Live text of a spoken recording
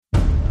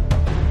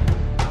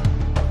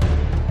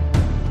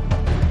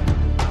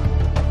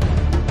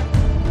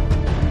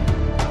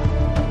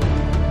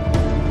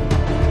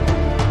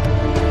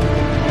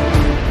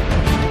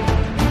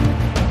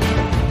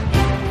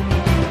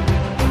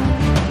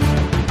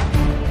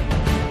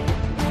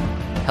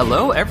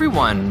Hello,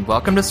 everyone.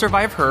 Welcome to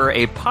Survivor,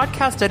 a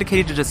podcast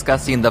dedicated to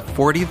discussing the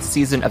 40th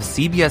season of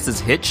CBS's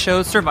hit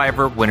show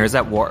Survivor: Winners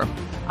at War.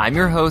 I'm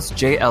your host,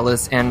 Jay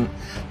Ellis, and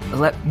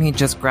let me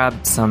just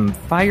grab some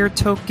fire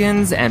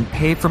tokens and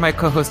pay for my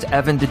co-host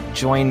Evan to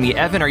join me.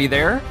 Evan, are you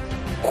there?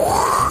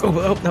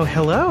 Oh,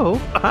 hello.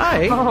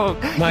 Hi. Oh,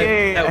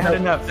 yay, I had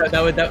enough.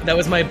 That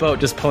was my boat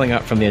just pulling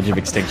up from the edge of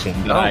extinction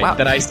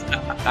that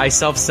I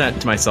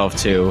self-sent myself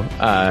to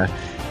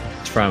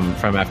from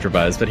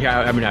AfterBuzz. But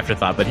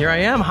Afterthought. But here I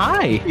am.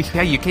 Hi.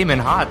 Yeah, you came in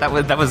hot. That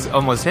was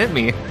almost hit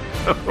me.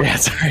 Yeah,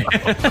 sorry.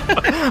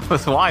 It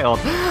was wild.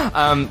 So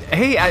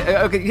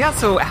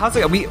how's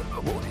it?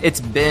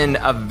 It's been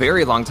a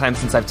very long time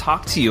since I've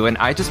talked to you, and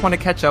I just want to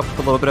catch up with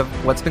a little bit of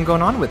what's been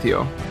going on with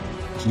you.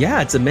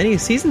 Yeah, it's many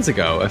seasons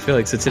ago. I feel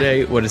like, so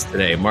today, what is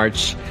today?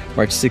 March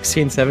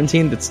 16th,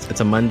 17th. It's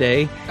a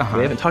Monday. Uh-huh.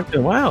 We haven't talked in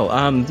a while.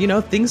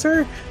 Things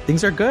are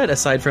good,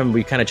 aside from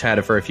we kind of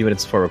chatted for a few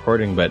minutes before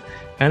recording, but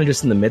kind of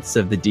just in the midst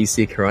of the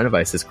DC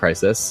coronavirus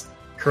crisis,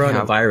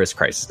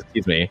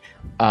 excuse me.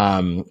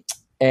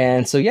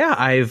 And so, yeah,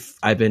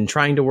 I've been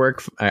trying to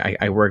work.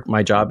 I work.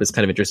 My job is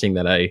kind of interesting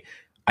that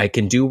I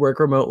can do work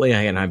remotely,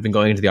 and I've been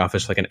going into the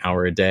office for like an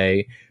hour a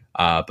day.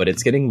 But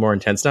it's getting more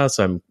intense now,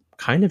 so I'm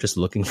kind of just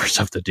looking for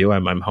stuff to do.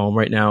 I'm home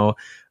right now.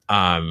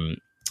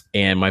 And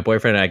my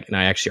boyfriend and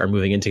I actually are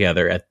moving in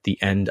together at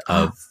the end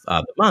of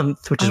the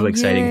month, which is really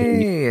exciting.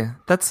 Yay.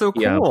 That's so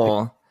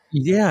cool.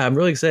 Yeah, I'm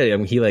really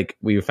excited.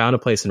 We found a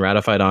place and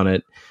ratified on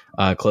it.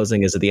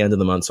 Closing is at the end of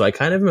the month. So I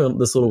kind of am in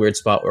this little weird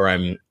spot where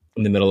I'm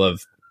in the middle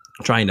of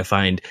trying to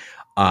find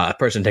a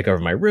person to take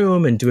over my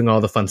room and doing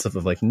all the fun stuff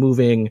of like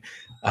moving.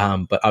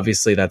 But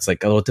obviously that's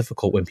like a little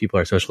difficult when people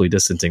are socially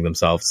distancing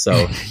themselves.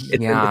 So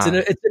it's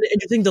an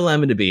interesting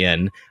dilemma to be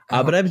in.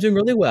 But I'm doing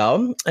really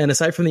well. And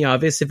aside from the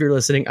obvious, if you're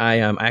listening, I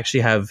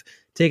actually have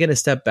taken a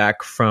step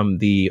back from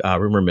the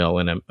rumor mill,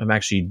 and I'm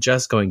actually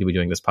just going to be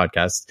doing this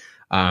podcast.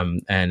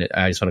 And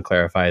I just want to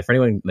clarify for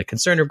anyone like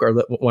concerned or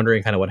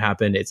wondering kind of what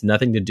happened. It's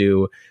nothing to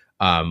do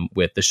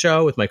with the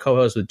show, with my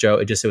co-host, with Joe.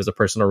 It was a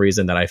personal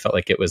reason that I felt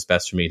like it was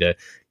best for me to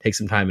take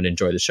some time and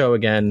enjoy the show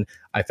again.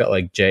 I felt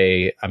like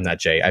I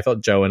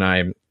felt Joe and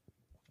I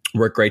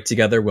work great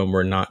together when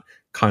we're not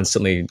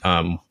constantly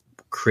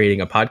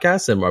creating a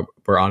podcast. And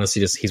we're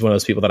honestly he's one of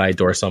those people that I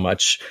adore so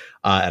much.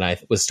 And I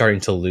was starting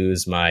to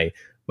lose my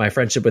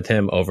friendship with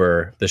him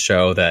over the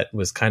show that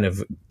was kind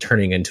of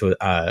turning into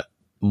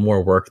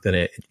more work than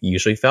it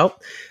usually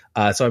felt.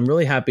 So I'm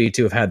really happy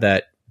to have had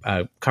that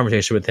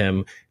conversation with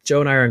him. Joe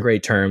and I are on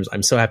great terms.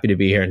 I'm so happy to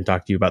be here and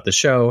talk to you about the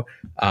show.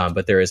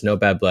 But there is no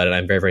bad blood, and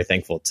I'm very, very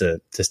thankful to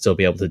still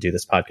be able to do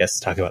this podcast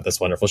to talk about this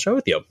wonderful show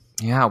with you.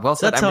 Yeah, well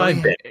said. That's how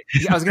I've been.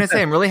 I was going to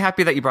say, I'm really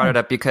happy that you brought it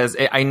up because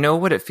I know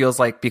what it feels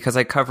like because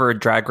I covered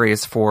Drag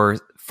Race for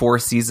 4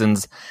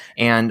 seasons,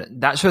 and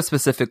that show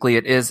specifically,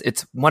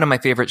 it's one of my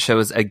favorite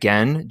shows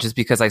again, just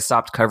because I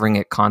stopped covering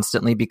it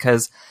constantly,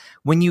 because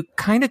when you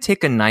kind of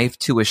take a knife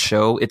to a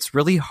show, it's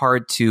really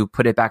hard to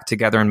put it back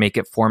together and make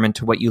it form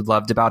into what you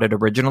loved about it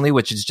originally,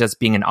 which is just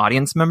being an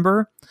audience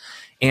member.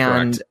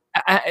 And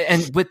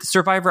with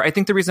Survivor, I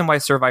think the reason why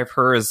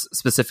Survivor is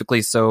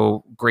specifically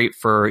so great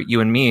for you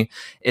and me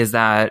is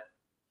that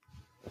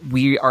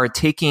we are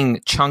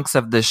taking chunks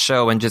of this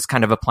show and just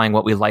kind of applying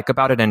what we like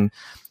about it. And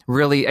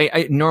really,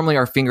 normally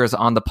our fingers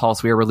on the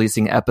pulse. We are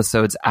releasing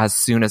episodes as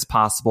soon as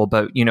possible,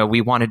 but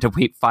we wanted to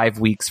wait 5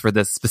 weeks for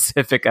this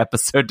specific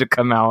episode to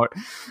come out.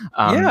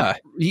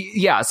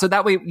 So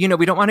that way, we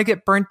don't want to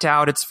get burnt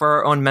out. It's for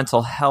our own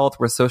mental health.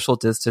 We're social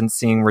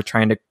distancing. We're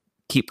trying to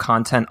keep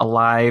content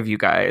alive, you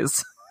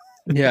guys.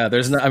 Yeah,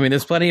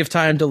 there's plenty of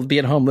time to be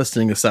at home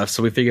listening to stuff,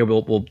 so we figure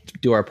we'll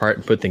do our part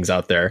and put things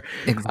out there.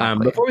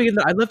 Exactly. Before we get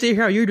I'd love to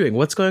hear how you're doing.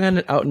 What's going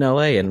on out in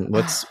LA, and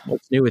what's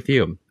new with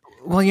you?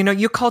 Well,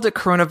 you called it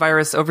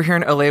coronavirus. Over here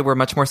in LA, we're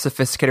much more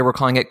sophisticated. We're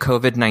calling it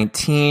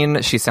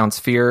COVID-19. She sounds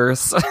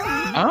fierce.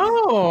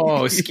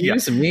 Oh,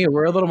 excuse me.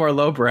 We're a little more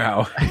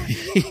lowbrow.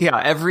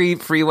 Yeah, every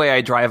freeway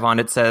I drive on,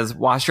 it says,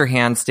 wash your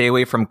hands, stay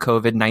away from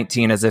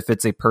COVID-19, as if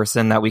it's a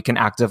person that we can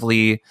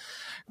actively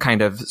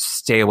kind of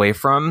stay away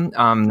from.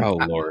 Oh,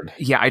 Lord.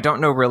 I don't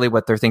know really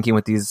what they're thinking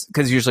with these,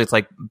 because usually it's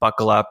like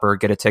buckle up or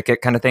get a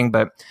ticket kind of thing.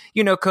 But,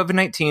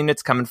 COVID-19,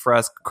 it's coming for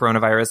us,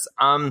 coronavirus.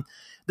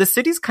 The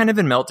city's kind of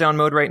in meltdown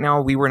mode right now.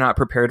 We were not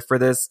prepared for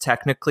this.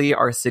 Technically,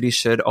 our city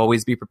should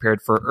always be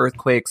prepared for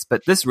earthquakes,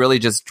 but this really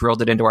just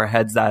drilled it into our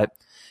heads that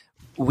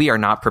we are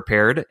not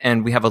prepared,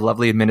 and we have a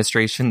lovely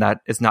administration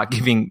that is not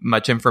giving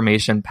much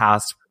information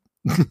past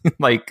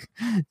like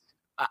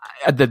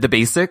the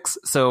basics.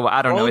 So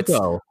I don't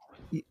know.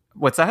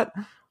 What's that?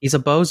 He's a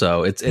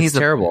bozo. It's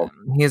terrible.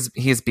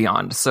 He's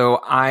beyond. So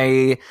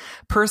I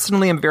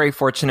personally am very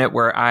fortunate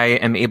where I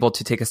am able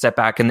to take a step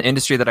back in the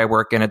industry that I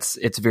work in.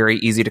 It's very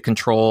easy to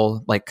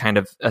control, like kind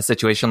of a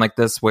situation like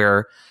this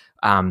where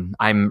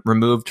I'm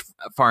removed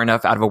far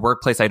enough out of a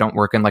workplace. I don't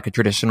work in like a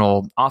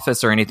traditional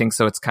office or anything.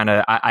 So it's kind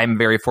of, I'm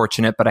very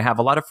fortunate, but I have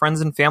a lot of friends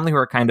and family who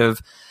are kind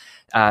of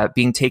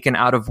being taken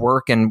out of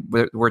work, and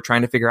we're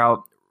trying to figure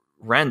out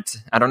rent.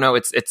 I don't know.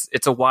 It's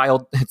the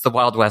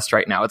Wild West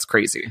right now. It's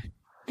crazy.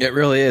 It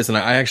really is, and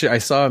I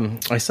saw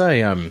first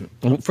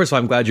of all,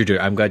 I'm glad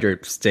you're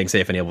staying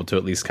safe and able to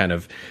at least kind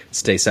of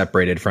stay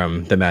separated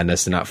from the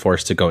madness and not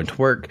forced to go into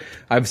work.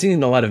 I've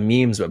seen a lot of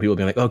memes about people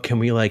being like, "Oh, can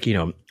we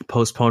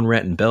postpone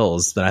rent and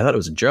bills?" But I thought it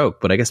was a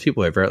joke. But I guess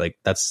people are very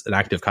that's an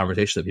active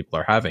conversation that people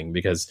are having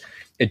because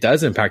it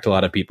does impact a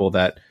lot of people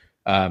that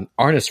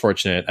aren't as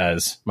fortunate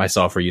as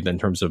myself or you in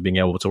terms of being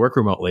able to work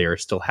remotely or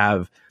still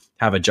have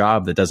a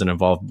job that doesn't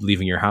involve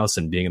leaving your house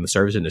and being in the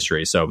service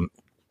industry. So.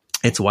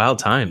 It's wild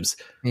times.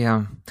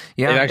 Yeah.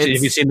 Have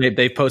you seen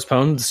they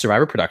postponed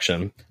Survivor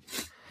production?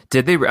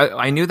 Did they?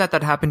 I knew that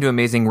happened to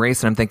Amazing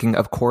Race, and I'm thinking,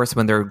 of course,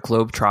 when they're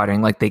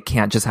globetrotting, like they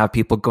can't just have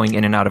people going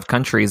in and out of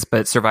countries,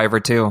 but Survivor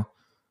too.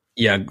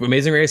 Yeah,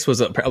 Amazing Race was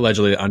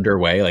allegedly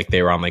underway, like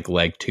they were on like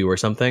leg 2 or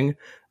something.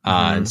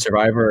 And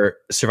Survivor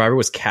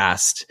was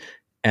cast,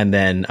 and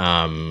then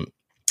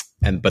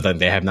but then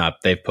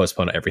they've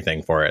postponed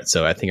everything for it.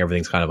 So I think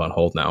everything's kind of on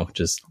hold now, which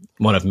is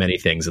one of many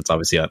things that's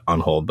obviously on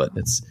hold, but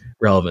it's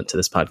relevant to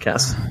this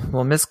podcast.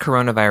 Well, Miss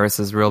Coronavirus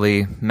is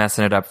really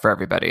messing it up for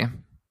everybody.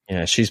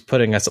 Yeah, she's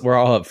we're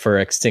all up for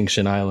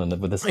Extinction Island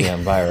with this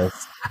damn virus.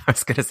 I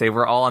was going to say,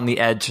 we're all on the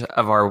edge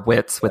of our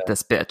wits with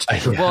this bitch.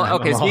 Well,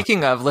 okay,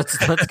 speaking of, let's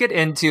get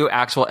into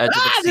actual Edge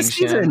of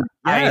Extinction.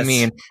 Yes. I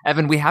mean,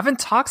 Evan, we haven't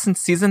talked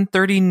since season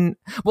 30.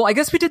 Well, I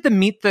guess we did the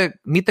meet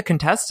the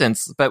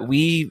contestants, but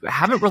we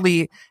haven't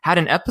really had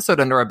an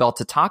episode under our belt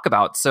to talk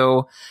about.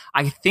 So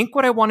I think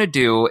what I want to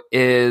do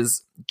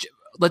is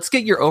let's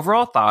get your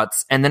overall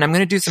thoughts, and then I'm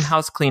going to do some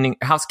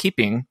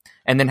housekeeping,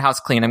 and then house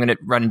clean. I'm going to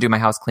run and do my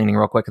house cleaning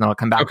real quick, and then I'll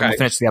come back and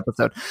finish the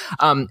episode.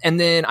 And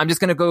then I'm just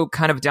going to go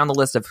kind of down the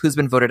list of who's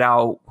been voted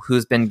out,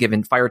 who's been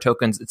given fire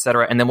tokens,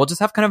 etc. And then we'll just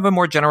have kind of a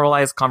more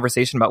generalized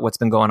conversation about what's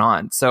been going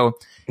on. So,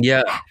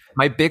 yeah,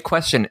 my big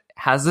question: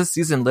 has this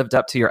season lived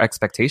up to your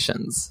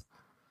expectations?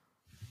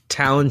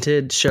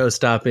 Talented,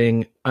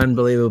 show-stopping,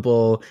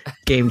 unbelievable,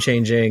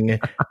 game-changing.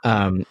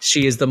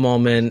 She is the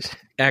moment.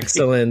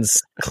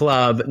 Excellence.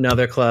 Club,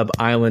 another club.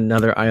 Island,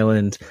 another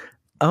island.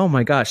 Oh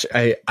my gosh,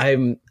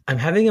 I'm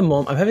having a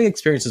moment. I'm having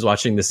experiences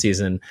watching this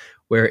season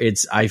where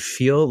I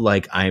feel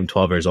like I'm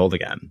 12 years old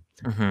again,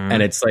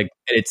 and it's like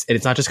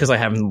it's not just because I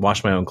haven't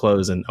washed my own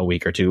clothes in a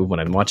week or two when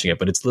I'm watching it,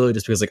 but it's literally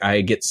just because like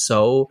I get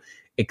so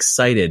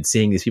excited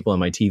seeing these people on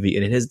my TV,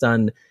 and it has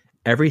done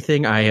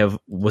everything I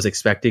was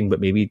expecting,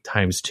 but maybe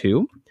times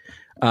 2.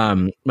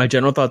 My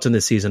general thoughts on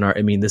this season are,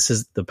 I mean, this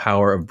is the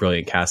power of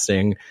brilliant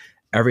casting.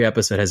 Every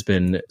episode has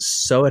been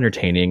so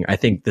entertaining. I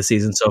think the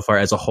season so far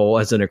as a whole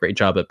has done a great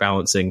job at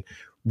balancing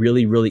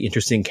really, really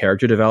interesting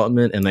character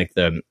development and like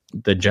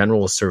the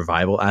general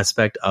survival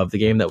aspect of the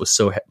game that was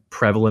so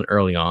prevalent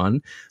early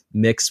on,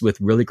 mixed with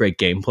really great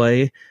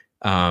gameplay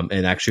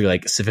and actually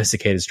like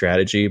sophisticated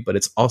strategy. But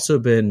it's also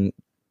been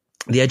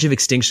the Edge of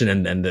Extinction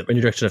and the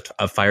introduction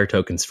of fire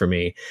tokens for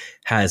me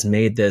has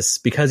made this,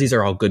 because these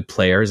are all good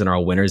players and are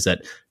all winners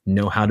that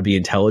know how to be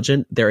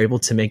intelligent, they're able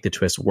to make the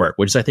twist work,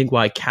 which is I think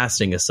why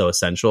casting is so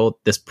essential.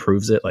 This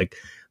proves it. Like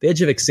the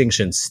Edge of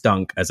Extinction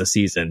stunk as a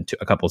season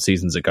a couple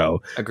seasons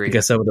ago. Agreed.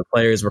 Because some of the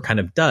players were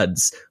kind of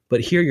duds, but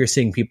here you're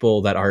seeing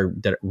people that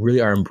really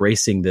are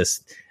embracing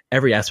this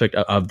every aspect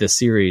of this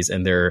series,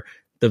 and they're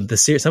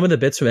some of the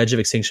bits from Edge of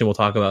Extinction we'll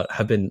talk about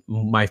have been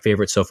my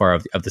favorite so far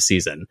of the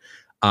season.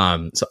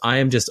 So I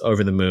am just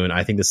over the moon.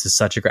 I think this is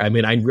such a great, I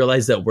mean, I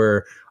realized that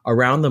we're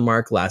around the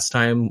mark last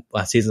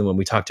season when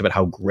we talked about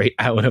how great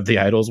Island of the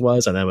Idols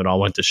was, and then it all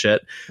went to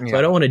shit. Yeah. So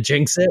I don't want to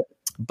jinx it,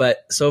 but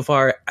so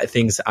far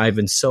I've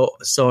been so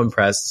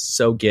impressed,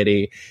 so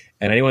giddy.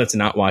 And anyone that's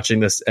not watching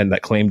this and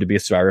that claimed to be a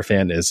Survivor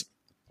fan is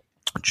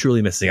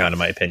truly missing out, in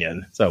my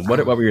opinion. So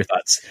what were your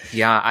thoughts?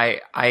 Yeah, I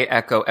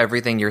echo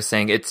everything you're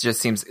saying. It just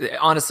seems,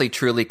 honestly,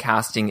 truly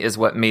casting is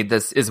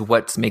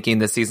what's making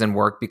this season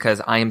work,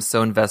 because I am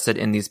so invested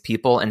in these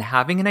people, and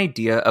having an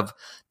idea of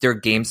their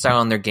game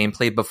style and their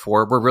gameplay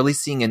before. We're really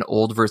seeing an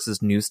old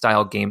versus new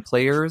style game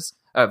players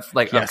of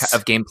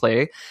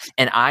gameplay.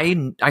 And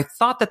I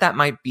thought that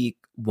might be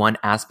one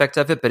aspect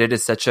of it, but it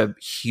is such a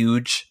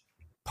huge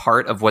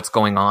part of what's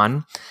going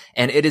on,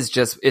 and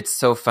it's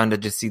so fun to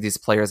just see these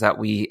players that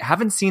we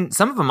haven't seen,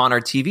 some of them on our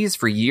TVs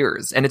for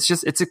years, and it's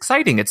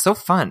exciting. It's so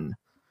fun.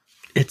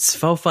 It's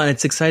so fun.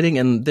 It's exciting,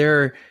 and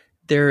they're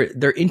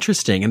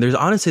interesting, and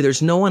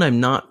there's no one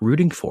I'm not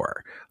rooting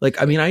for. Like,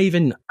 I mean, I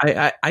even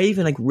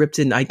like ripped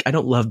in. I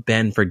don't love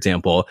Ben, for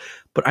example,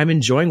 but I'm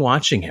enjoying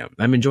watching him.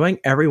 I'm enjoying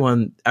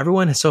everyone.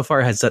 Everyone so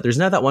far has said there's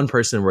not that one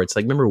person where it's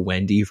like, remember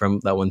Wendy from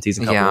that one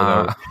season couple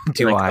ago?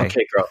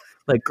 Okay, girl.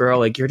 Like, girl,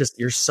 like you're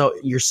so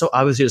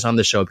obviously just on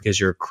the show because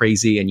you're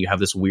crazy and you have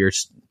this weird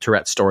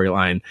Tourette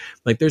storyline.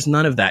 Like, there's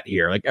none of that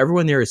here. Like,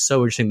 everyone there is so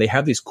interesting. They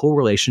have these cool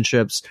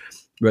relationships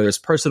where there's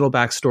personal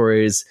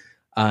backstories.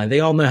 They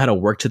all know how to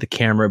work to the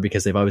camera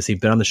because they've obviously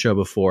been on the show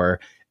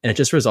before, and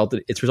it's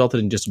resulted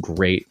in just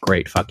great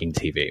fucking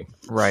TV.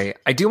 Right.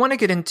 I do want to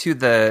get into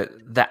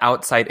the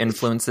outside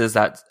influences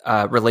that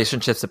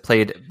relationships have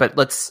played, but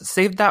let's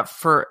save that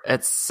for a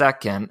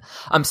second.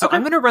 So okay.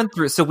 I'm going to run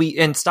through.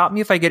 And stop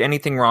me if I get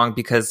anything wrong,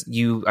 because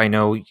I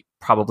know you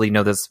probably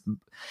know this.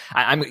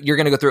 You're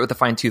going to go through it with a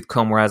fine tooth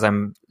comb, whereas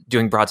I'm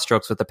doing broad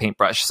strokes with a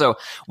paintbrush. So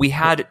we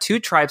had two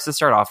tribes to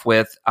start off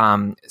with,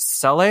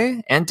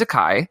 Sele and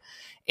Dakai.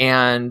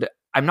 And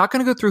I'm not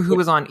going to go through who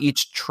was on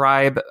each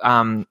tribe,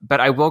 but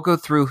I will go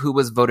through who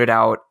was voted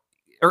out.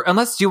 Or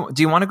unless, do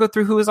you want to go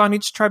through who was on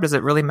each tribe? Does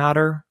it really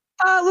matter?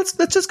 Let's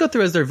just go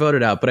through as they're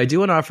voted out. But I do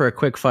want to offer a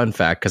quick fun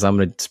fact because I'm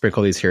going to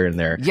sprinkle these here and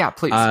there. Yeah,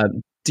 please.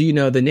 Do you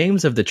know the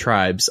names of the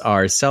tribes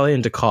are Sele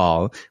and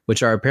Dakal,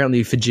 which are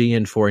apparently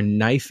Fijian for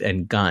knife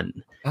and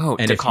gun. Oh,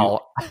 and Dakal.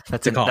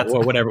 That's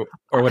or whatever.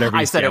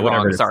 I said it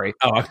wrong. Sorry.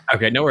 Oh,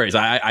 okay. No worries.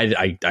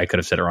 I could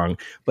have said it wrong.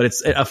 But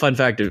it's a fun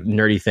fact, a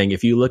nerdy thing.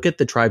 If you look at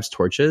the tribe's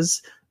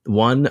torches,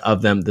 one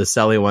of them, the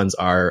Sele ones,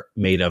 are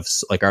made of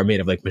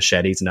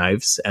machetes,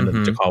 knives, and the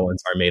Dakal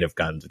ones are made of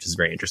guns, which is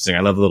very interesting. I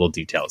love the little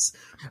details.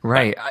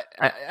 Right.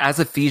 As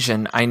a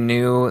Fijian, I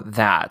knew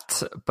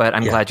that, but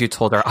I'm glad you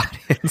told our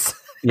audience.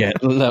 Yeah,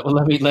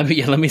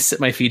 let me sip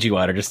my Fiji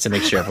water just to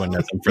make sure everyone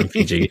knows I'm from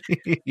Fiji.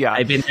 Yeah,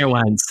 I've been there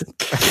once.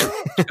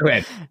 Go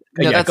ahead.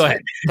 No, go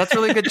ahead. That's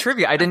really good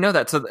trivia. I didn't know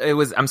that. So it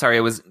was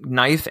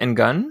knife and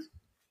gun.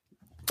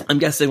 I'm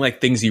guessing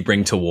like things you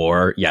bring to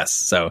war. Yes.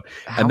 So,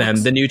 and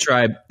then the new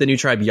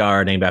tribe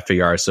Yar, named after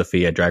Yara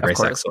Sofia, Drag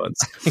Race Excellence.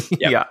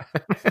 Yeah.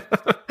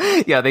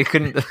 Yeah, they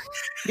couldn't.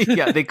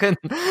 Yeah, they couldn't.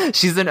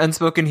 She's an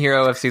unspoken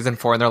hero of season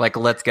 4, and they're like,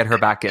 let's get her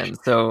back in.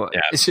 So,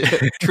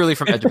 truly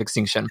from Edge of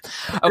Extinction.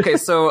 Okay,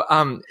 so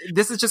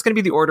this is just going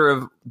to be the order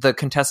of the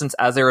contestants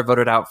as they were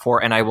voted out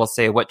for, and I will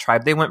say what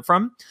tribe they went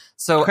from.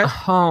 So,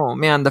 oh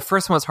man, the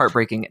first one was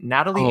heartbreaking.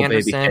 Natalie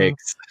Anderson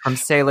from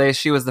Sele,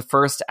 she was the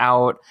first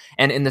out,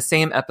 and in the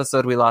same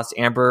episode, we lost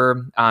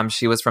Amber.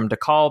 She was from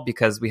Dakal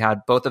because we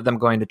had both of them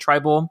going to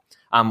tribal,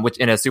 which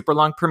in a super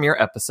long premiere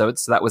episode.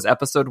 So that was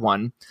episode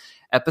 1.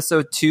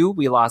 Episode 2,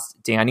 we lost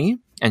Danny,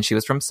 and she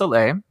was from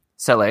Sealy.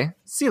 And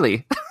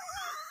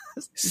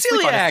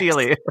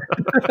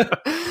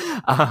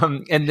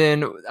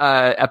then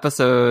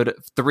episode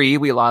 3,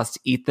 we lost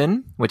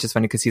Ethan, which is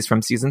funny because he's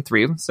from season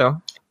 3,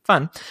 so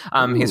fun.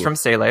 He's from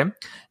Sele.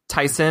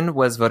 Tyson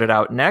was voted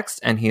out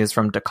next, and he is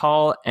from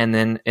Dakal. And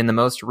then in the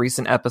most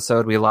recent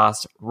episode, we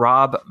lost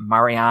Rob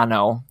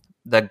Mariano,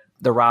 the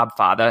Rob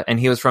father, and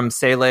he was from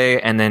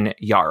Sele and then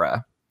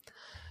Yara.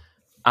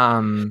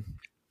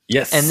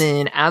 Yes. And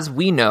then as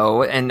we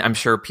know, and I'm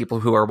sure people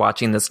who are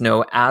watching this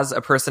know, as a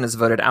person is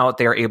voted out,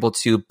 they are able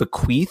to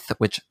bequeath,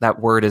 which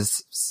that word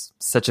is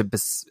such a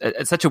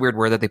weird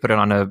word that they put it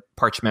on a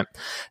parchment.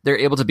 They're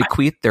able to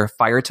bequeath their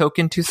fire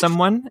token to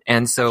someone.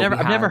 And so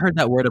I've never heard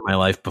that word in my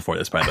life before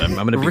this, by the way. I'm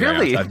going to be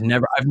really? I've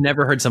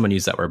never heard someone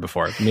use that word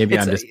before. Maybe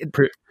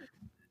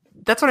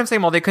that's what I'm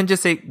saying. Well, they couldn't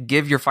just say,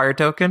 give your fire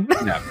token.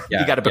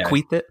 You got to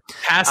bequeath it.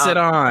 Pass it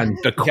on.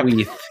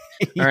 Bequeath.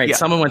 All right,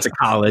 someone went to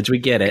college. We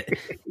get it.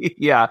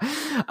 Yeah.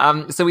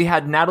 So we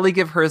had Natalie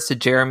give hers to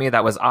Jeremy.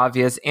 That was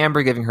obvious.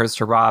 Amber giving hers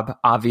to Rob.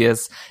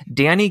 Obvious.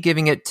 Danny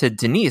giving it to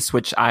Denise,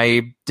 which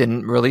I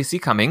didn't really see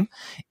coming.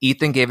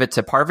 Ethan gave it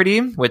to Parvati,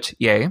 which,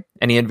 yay.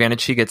 Any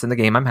advantage she gets in the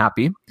game, I'm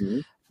happy. Mm-hmm.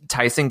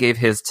 Tyson gave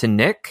his to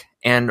Nick.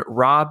 And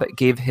Rob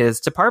gave his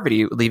to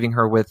Parvati, leaving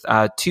her with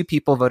 2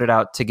 people voted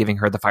out to giving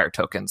her the fire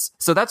tokens.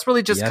 So that's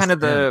really just kind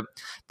of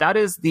that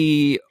is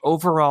the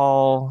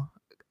overall...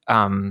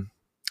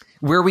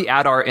 where we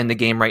are in the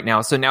game right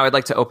now. So now I'd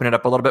like to open it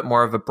up a little bit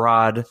more of a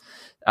broad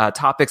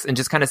topics and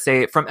just kind of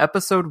say from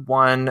episode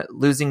 1,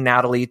 losing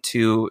Natalie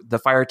to the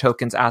fire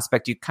tokens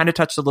aspect, you kind of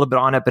touched a little bit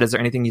on it, but is there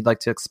anything you'd like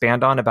to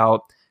expand on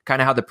about kind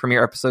of how the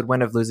premiere episode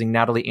went of losing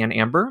Natalie and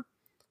Amber?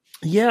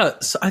 Yeah,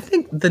 so I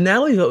think the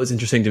Natalie vote was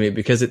interesting to me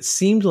because it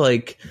seemed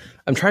like,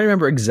 I'm trying to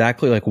remember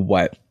exactly like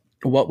what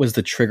was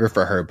the trigger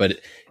for her,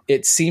 but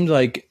it seemed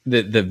like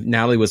the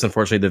Natalie was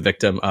unfortunately the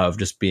victim of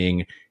just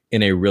being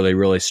in a really,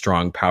 really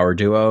strong power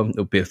duo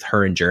with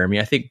her and Jeremy.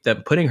 I think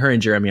that putting her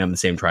and Jeremy on the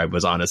same tribe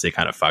was honestly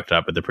kind of fucked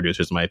up with the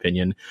producers, in my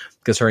opinion,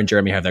 because her and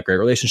Jeremy have that great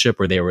relationship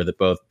where they were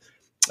both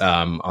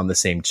on the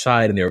same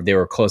side, and they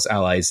were close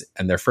allies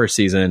in their first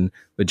season,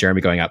 with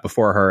Jeremy going out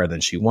before her, and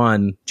then she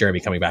won,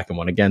 Jeremy coming back and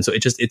won again. So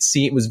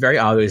it was very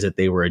obvious that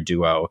they were a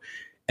duo.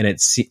 And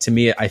to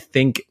me, I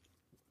think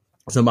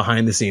some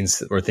behind the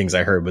scenes or things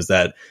I heard was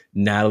that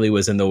Natalie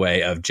was in the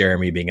way of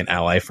Jeremy being an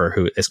ally for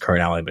who is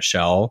current ally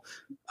Michelle,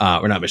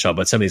 or not Michelle,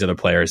 but some of these other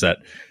players that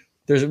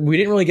we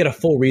didn't really get a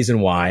full reason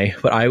why,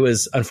 but I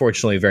was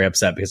unfortunately very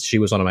upset because she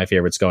was one of my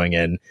favorites going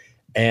in.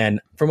 And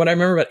from what I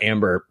remember about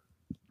Amber,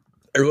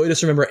 I really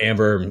just remember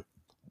Amber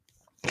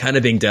kind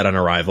of being dead on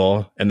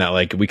arrival, and that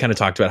like we kind of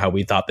talked about how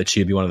we thought that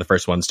she'd be one of the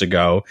first ones to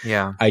go.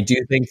 Yeah. I do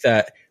think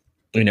that,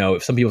 you know,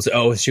 if some people say,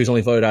 oh, she was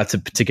only voted out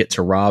to get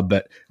to Rob,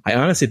 but I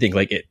honestly think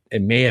like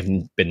it may have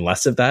been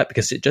less of that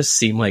because it just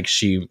seemed like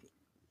she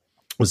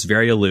was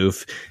very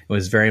aloof. It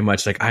was very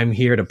much like, I'm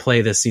here to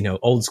play this, you know,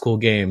 old school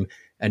game,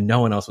 and no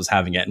one else was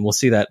having it. And we'll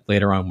see that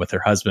later on with her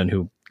husband,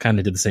 who kind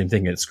of did the same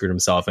thing and screwed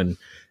himself. And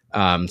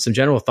some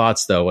general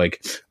thoughts though,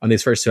 like on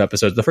these first 2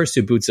 episodes, the first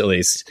 2 boots at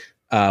least,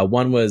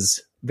 one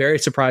was very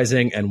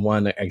surprising, and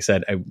one, like I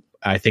said,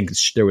 I think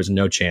there was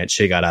no chance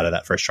she got out of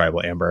that first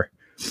tribal, Amber.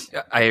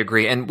 I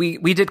agree. And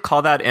we did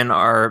call that in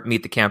our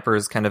Meet the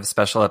Campers kind of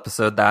special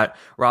episode that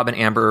Rob and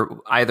Amber,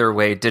 either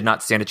way, did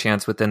not stand a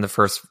chance within the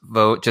first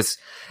vote. Just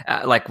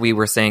like we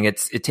were saying,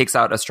 it takes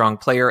out a strong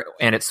player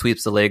and it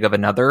sweeps the leg of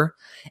another.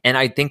 And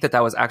I think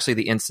that was actually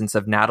the instance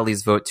of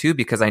Natalie's vote too,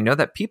 because I know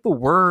that people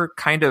were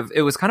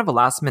it was kind of a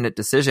last minute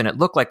decision. It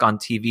looked like on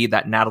TV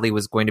that Natalie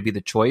was going to be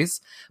the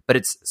choice, but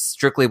it's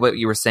strictly what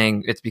you were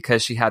saying. It's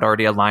because she had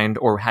already aligned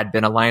or had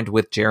been aligned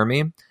with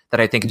Jeremy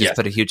that I think it just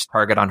put a huge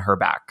target on her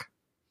back.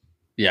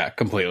 Yeah,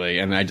 completely.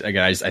 And I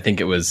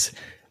think it was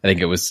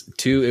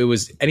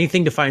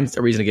anything to find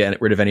a reason to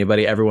get rid of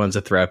anybody. Everyone's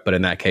a threat, but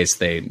in that case,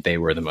 they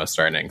were the most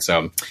threatening.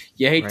 So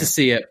you hate to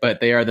see it, but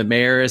they are the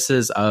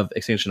mayoresses of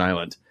Extinction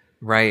Island.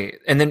 Right.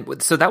 And then,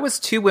 so that was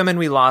 2 women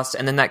we lost.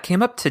 And then that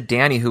came up to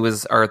Danny, who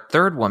was our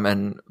 3rd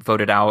woman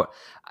voted out.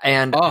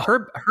 And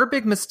her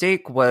big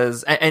mistake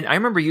was, and I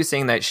remember you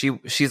saying that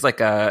she's like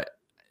a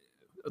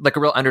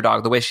real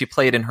underdog. The way she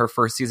played in her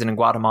first season in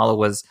Guatemala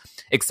was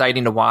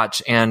exciting to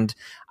watch. And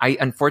I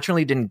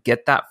unfortunately didn't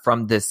get that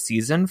from this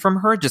season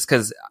from her, just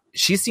because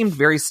she seemed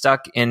very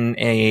stuck in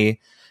a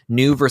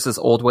new versus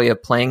old way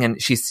of playing.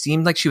 And she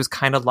seemed like she was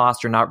kind of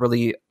lost or not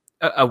really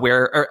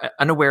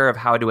unaware of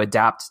how to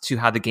adapt to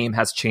how the game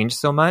has changed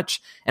so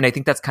much. And I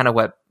think that's kind of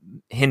what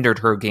hindered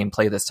her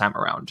gameplay this time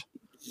around.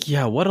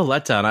 Yeah, what a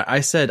letdown.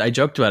 I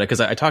joked about it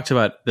because I talked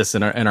about this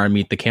in our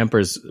Meet the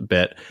Campers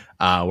bit,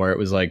 where it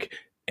was like,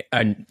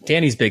 and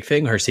Danny's big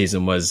thing her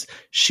season was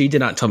she did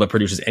not tell the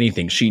producers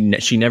anything. She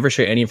never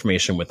shared any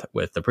information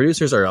with the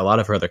producers or a lot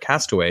of her other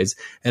castaways,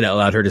 and it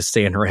allowed her to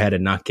stay in her head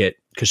and not get,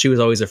 because she was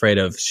always afraid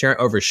of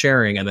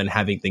oversharing and then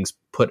having things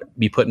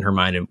be put in her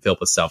mind and filled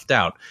with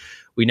self-doubt.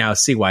 We now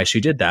see why she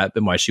did that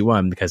and why she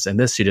won, because in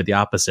this she did the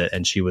opposite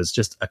and she was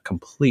just a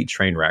complete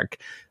train wreck.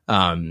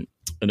 And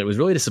it was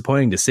really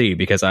disappointing to see,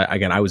 because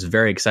I was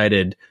very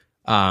excited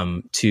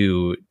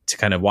to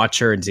kind of watch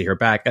her and see her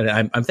back.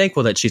 And I'm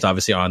thankful that she's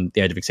obviously on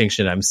the edge of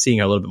extinction. I'm seeing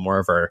a little bit more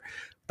of her,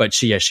 but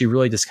she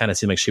really just kind of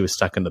seemed like she was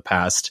stuck in the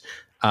past.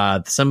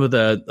 Some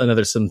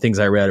things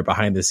I read are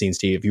behind the scenes,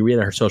 Steve. If you read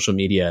on her social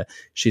media,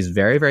 she's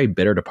very, very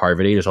bitter to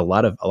Parvati. There's a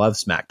lot of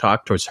smack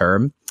talk towards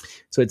her.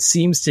 So it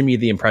seems to me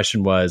the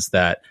impression was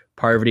that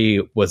Parvati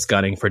was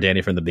gunning for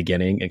Danny from the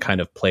beginning and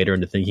kind of played her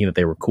into thinking that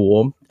they were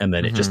cool. And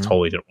then it just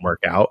totally didn't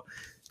work out.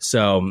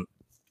 So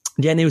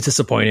Danny was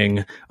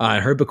disappointing.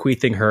 Her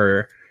bequeathing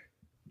her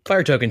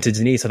fire token to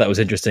Denise, so that was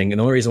interesting. And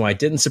the only reason why it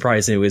didn't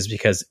surprise me was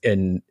because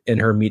in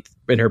her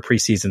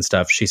preseason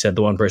stuff, she said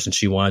the one person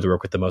she wanted to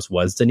work with the most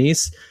was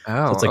Denise.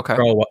 Oh, so it's like,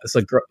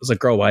 okay.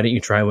 girl, why didn't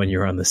you try when you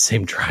were on the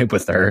same tribe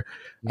with her?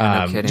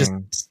 Yeah, no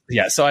kidding.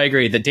 So I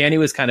agree that Danny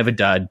was kind of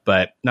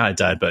not a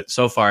dud, but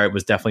so far it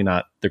was definitely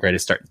not the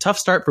greatest start. Tough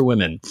start for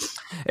women.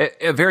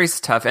 Very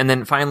tough. And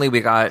then finally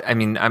we got,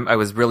 I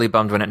was really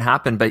bummed when it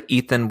happened, but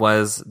Ethan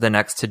was the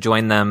next to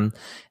join them.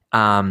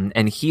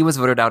 And he was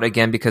voted out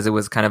again because it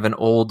was kind of an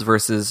old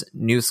versus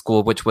new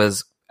school, which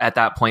was at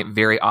that point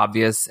very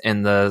obvious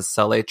in the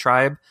Sele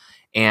tribe.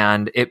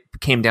 And it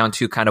came down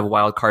to kind of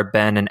wild card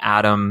Ben and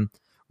Adam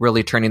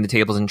really turning the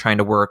tables and trying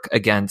to work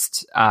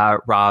against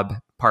Rob,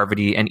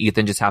 Parvati, and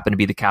Ethan just happened to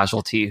be the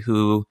casualty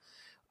who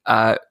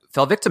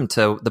fell victim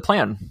to the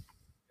plan.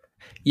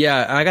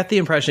 Yeah, I got the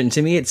impression,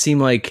 to me, it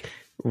seemed like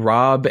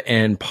Rob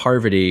and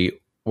Parvati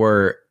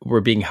were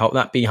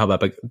not being held up,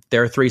 but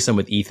their threesome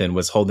with Ethan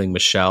was holding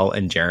Michelle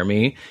and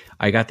Jeremy.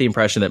 I got the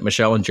impression that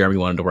Michelle and Jeremy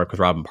wanted to work with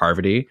Rob and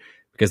Parvati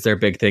because their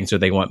big things are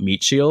they want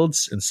meat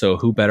shields, and so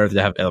who better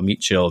to have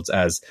meat shields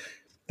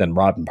than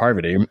Rob and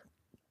Parvati?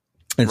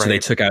 And so they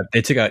took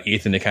out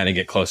Ethan to kind of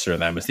get closer to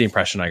them. It's the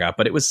impression I got,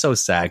 but it was so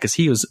sad because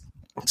he was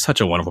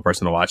such a wonderful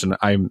person to watch, and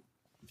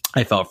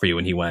I felt for you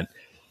when he went.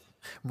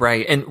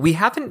 Right. And we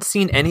haven't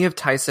seen any of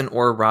Tyson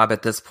or Rob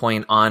at this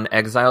point on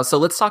Exile. So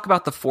let's talk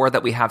about the 4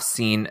 that we have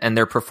seen and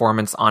their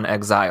performance on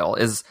Exile.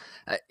 Is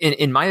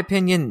in my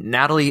opinion,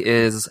 Natalie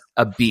is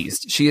a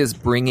beast. She is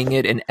bringing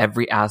it in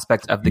every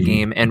aspect of the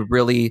game and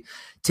really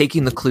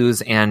taking the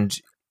clues and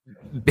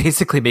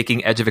basically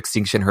making Edge of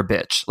Extinction her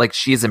bitch. Like,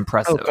 she's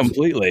impressive. Oh,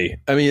 completely.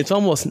 I mean, it's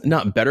almost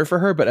not better for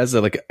her, but as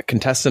a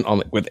contestant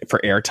for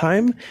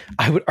airtime,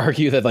 I would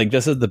argue that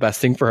this is the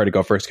best thing for her to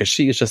go first because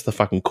she is just the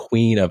fucking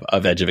queen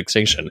of Edge of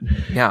Extinction.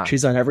 Yeah,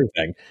 she's on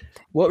everything.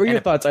 What were your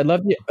thoughts? I'd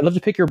love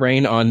to pick your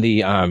brain on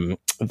the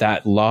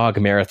that log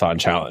marathon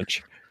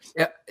challenge.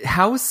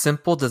 How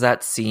simple does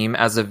that seem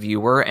as a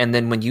viewer? And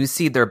then when you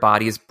see their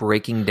bodies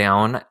breaking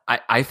down,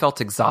 I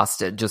felt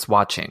exhausted just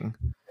watching.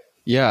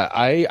 Yeah,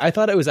 I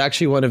thought it was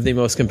actually one of the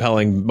most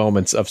compelling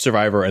moments of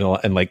Survivor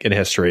in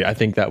history. I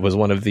think that was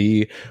one of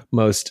the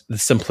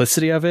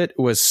simplicity of it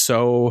was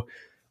so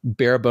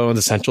bare bones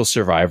essential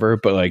Survivor,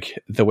 but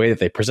the way that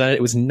they presented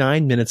it was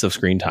 9 minutes of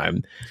screen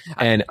time.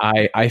 And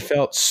I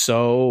felt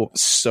so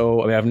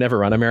I mean, I've never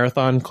run a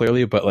marathon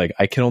clearly, but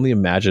I can only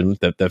imagine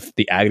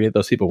the agony that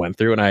those people went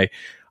through. And I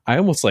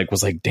almost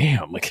was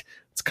damn,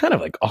 it's kind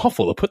of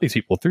awful to put these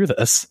people through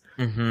this.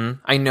 Mm-hmm.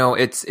 I know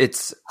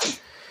it's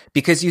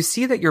because you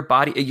see that your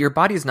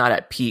body is not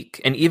at peak,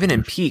 and even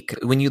in peak,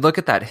 when you look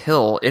at that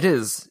hill, it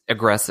is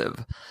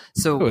aggressive.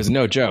 So it was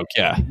no joke.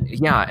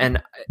 Yeah,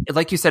 and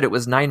like you said, it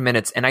was 9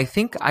 minutes, and I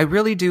think I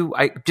really do.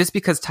 I just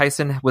because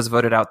Tyson was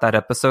voted out that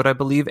episode, I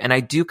believe, and I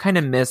do kind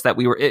of miss that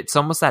it's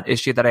almost that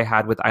issue that I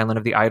had with Island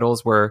of the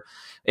Idols, where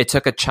it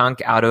took a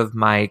chunk out of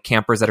my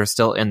campers that are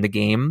still in the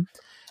game.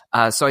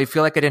 So I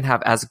feel like I didn't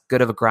have as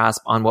good of a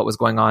grasp on what was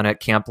going on at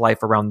camp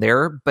life around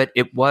there, but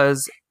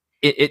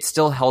it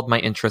still held my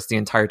interest the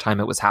entire time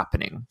it was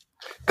happening.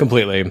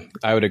 Completely.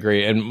 I would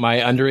agree. And my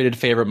underrated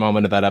favorite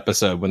moment of that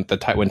episode when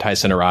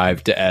Tyson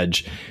arrived to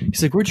Edge,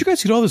 he's like, "Where'd you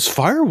guys get all this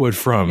firewood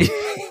from?" And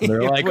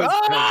they're like,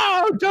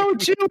 "Oh,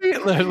 don't you?"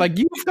 Like,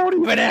 you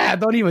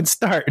don't even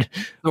start.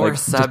 Or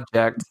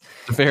subject.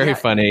 Very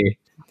funny.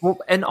 Well,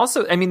 and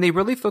also, I mean, they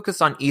really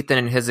focused on Ethan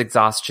and his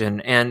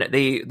exhaustion, and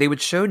they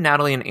would show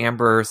Natalie and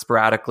Amber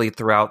sporadically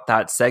throughout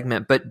that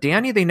segment, but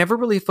Danny, they never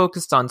really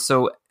focused on.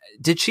 So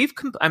did she,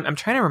 I'm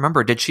trying to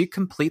remember, did she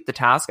complete the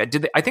task?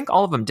 I think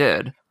all of them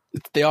did.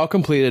 They all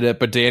completed it,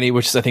 but Danny,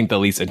 which is I think the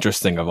least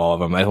interesting of all of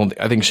them,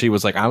 I think she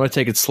was like, "I'm going to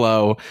take it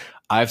slow.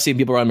 I've seen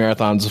people run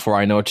marathons before.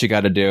 I know what you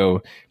got to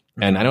do."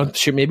 And I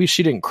don't, maybe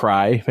she didn't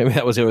cry. Maybe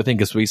that was the other thing,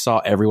 because we saw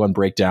everyone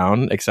break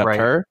down except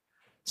her.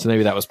 So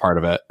maybe that was part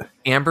of it.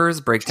 Amber's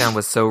breakdown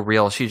was so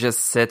real. She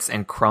just sits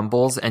and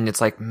crumbles, and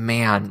it's like,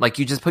 man, like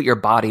you just put your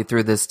body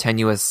through this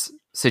tenuous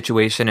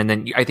situation, and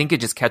then I think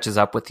it just catches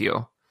up with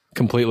you.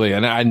 Completely.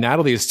 And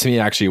Natalie's, to me,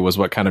 actually was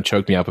what kind of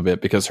choked me up a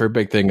bit, because her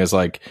big thing is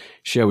like,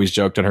 she always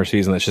joked on her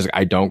season that she's like,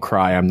 "I don't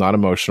cry. I'm not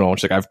emotional."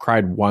 She's like, "I've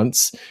cried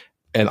once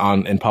and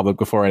in public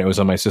before, and it was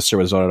when my sister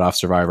was voted off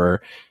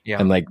Survivor." Yeah.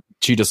 And like,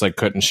 she just like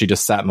couldn't. She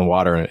just sat in the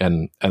water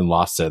and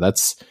lost it.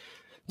 It's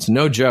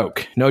no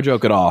joke. No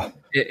joke at all.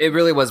 It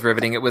really was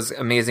riveting. It was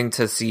amazing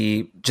to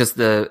see just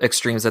the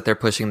extremes that they're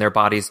pushing their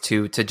bodies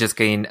to just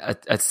gain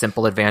a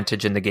simple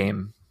advantage in the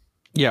game.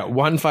 Yeah,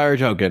 one fire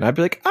token. I'd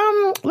be like,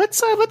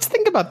 let's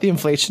think about the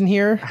inflation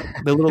here.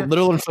 The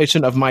little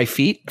inflation of my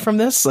feet from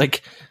this.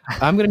 Like,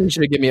 I'm going to need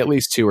you to give me at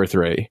least 2 or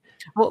 3.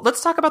 Well,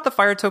 let's talk about the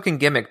fire token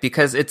gimmick,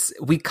 because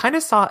we kind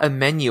of saw a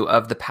menu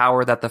of the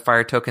power that the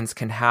fire tokens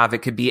can have.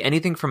 It could be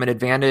anything from an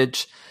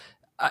advantage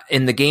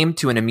in the game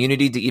to an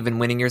immunity to even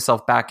winning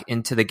yourself back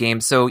into the game.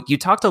 So you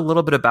talked a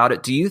little bit about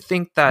it. Do you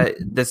think that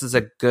this is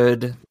a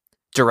good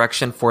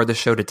direction for the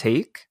show to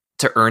take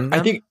to earn them?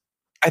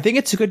 I think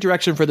it's a good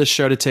direction for the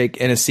show to take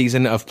in a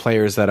season of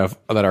players that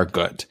are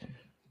good,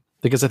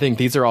 because I think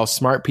these are all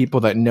smart people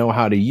that know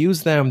how to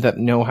use them, that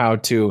know how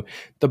to.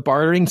 The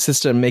bartering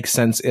system makes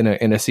sense in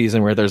a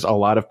season where there's a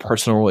lot of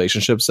personal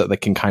relationships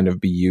that can kind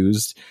of be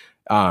used.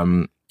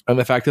 And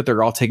the fact that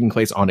they're all taking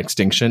place on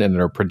Extinction and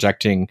they're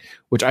projecting,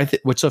 which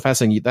so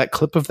fascinating, that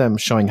clip of them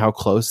showing how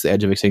close the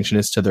edge of Extinction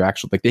is to their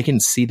actual, like they can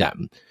see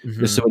them.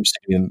 Mm-hmm. It's so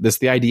interesting.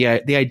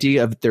 The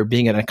idea of there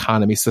being an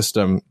economy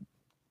system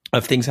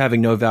of things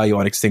having no value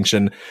on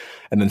Extinction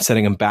and then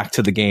sending them back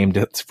to the game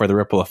for the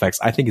ripple effects,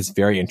 I think is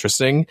very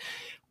interesting.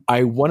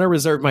 I want to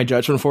reserve my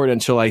judgment for it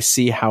until I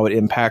see how it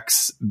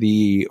impacts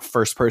the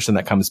first person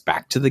that comes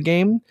back to the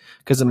game.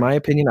 Because in my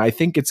opinion, I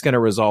think it's going to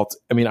result.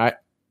 I mean,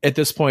 at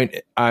this point,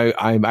 I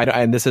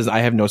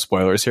have no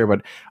spoilers here,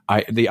 but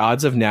the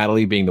odds of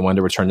Natalie being the one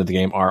to return to the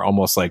game are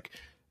almost like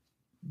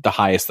the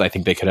highest that I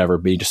think they could ever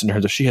be, just in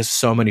terms of she has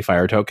so many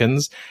fire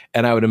tokens,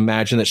 and I would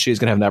imagine that she's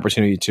going to have an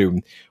opportunity to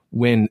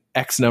win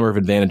X number of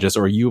advantages,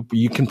 or you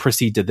can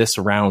proceed to this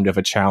round of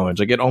a challenge.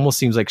 Like, it almost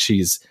seems like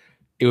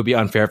it would be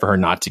unfair for her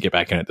not to get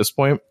back in at this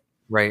point.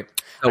 Right.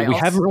 So we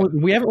haven't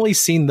really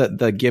seen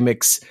the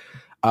gimmicks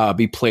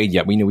be played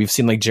yet. We've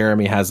seen like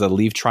Jeremy has a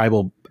leave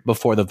tribal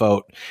before the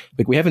vote.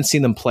 Like, we haven't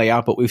seen them play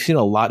out, but we've seen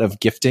a lot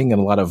of gifting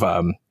and a lot of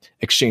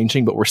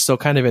exchanging, but we're still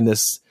kind of in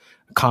this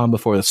calm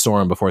before the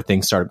storm before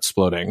things start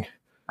exploding.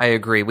 I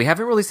agree. We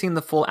haven't really seen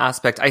the full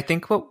aspect. I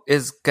think what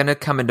is going to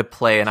come into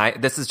play,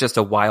 and this is just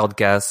a wild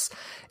guess,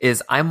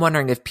 is I'm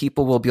wondering if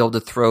people will be able to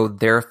throw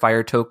their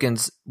fire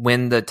tokens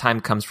when the time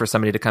comes for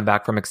somebody to come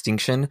back from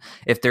Extinction,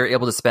 if they're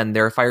able to spend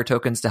their fire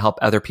tokens to help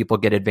other people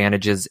get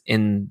advantages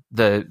in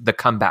the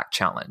comeback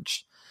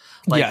challenge.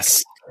 Like,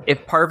 yes.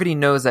 If Parvati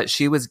knows that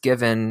she was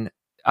given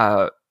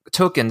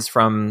tokens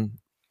from,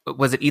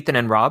 was it Ethan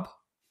and Rob?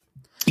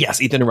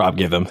 Yes, Ethan and Rob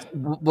gave them.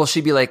 Will she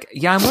be like,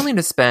 yeah, I'm willing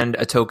to spend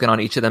a token on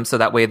each of them, so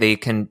that way they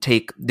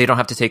don't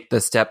have to take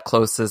the step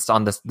closest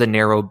on the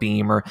narrow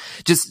beam, or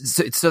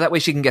just so that way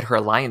she can get her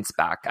alliance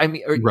back. I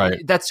mean,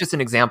 right. That's just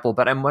an example,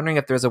 but I'm wondering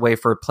if there's a way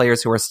for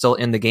players who are still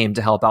in the game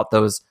to help out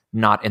those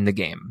not in the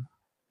game.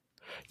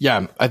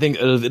 Yeah, I think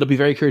it'll be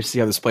very curious to see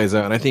how this plays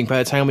out. And I think by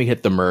the time we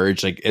hit the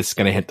merge, like, it's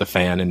going to hit the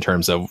fan in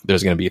terms of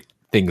there's going to be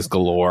things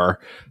galore.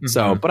 Mm-hmm.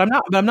 So, but I'm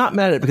not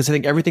mad at it, because I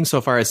think everything so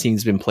far has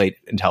been played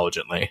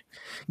intelligently.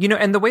 You know,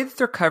 and the way that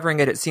they're covering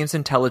it seems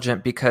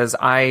intelligent, because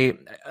I've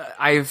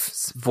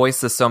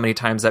voiced this so many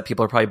times that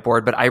people are probably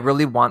bored, but I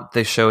really want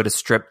the show to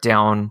strip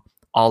down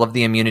all of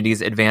the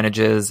immunities,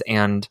 advantages,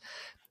 and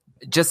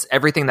just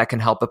everything that can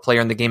help a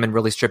player in the game and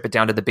really strip it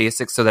down to the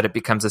basics so that it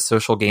becomes a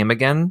social game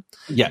again.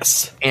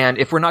 Yes. And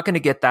if we're not going to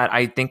get that,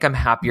 I think I'm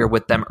happier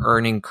with them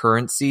earning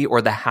currency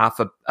or the half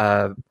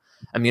of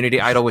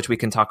immunity idol, which we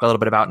can talk a little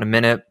bit about in a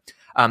minute.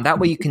 That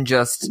way you can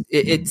just,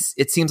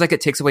 it seems like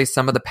it takes away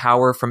some of the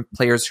power from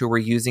players who were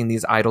using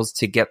these idols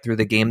to get through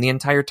the game the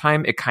entire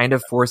time. It kind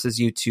of forces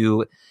you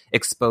to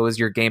expose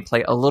your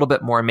gameplay a little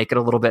bit more and make it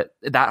a little bit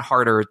that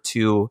harder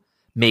to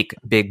make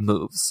big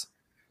moves.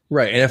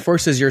 Right, and it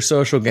forces your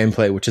social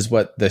gameplay, which is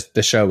what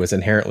the show is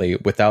inherently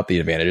without the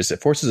advantages. It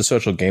forces a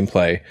social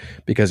gameplay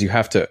because you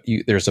have to.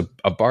 There's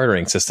a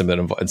bartering system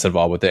that's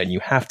involved with it, and you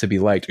have to be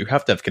liked. You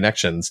have to have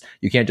connections.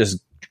 You can't just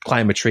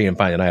climb a tree and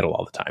find an idol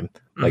all the time,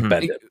 like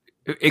Ben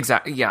did.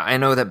 Exactly. Yeah, I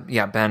know that.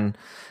 Yeah,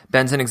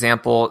 Ben's an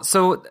example.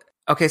 So.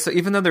 Okay, so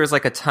even though there's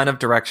like a ton of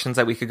directions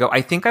that we could go,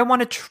 I think I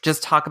want to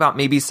just talk about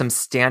maybe some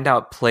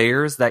standout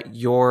players that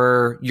you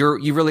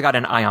really got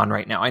an eye on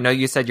right now. I know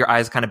you said your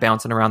eyes kind of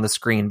bouncing around the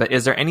screen, but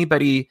is there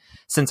anybody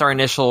since our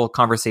initial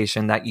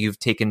conversation that you've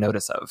taken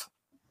notice of?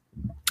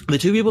 The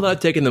two people that I've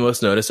taken the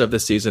most notice of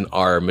this season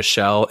are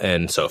Michelle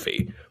and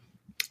Sophie.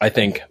 I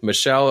think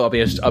Michelle, I'll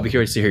be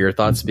curious to hear your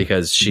thoughts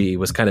because she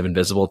was kind of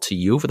invisible to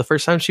you for the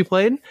first time she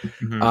played.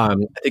 Mm-hmm.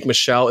 I think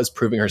Michelle is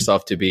proving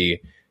herself to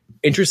be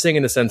interesting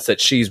in the sense that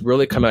she's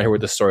really come out here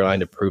with the storyline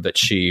to prove that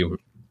she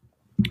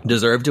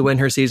deserved to win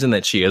her season,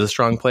 that she is a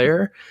strong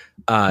player.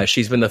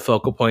 She's been the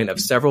focal point of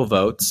several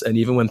votes, and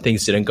even when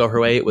things didn't go her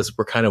way,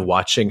 we're kind of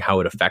watching how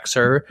it affects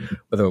her,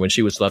 whether when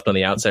she was left on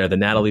the outside of the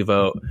Natalie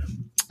vote.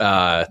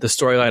 The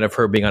storyline of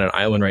her being on an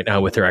island right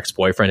now with her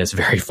ex-boyfriend is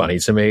very funny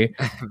to me.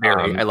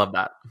 I love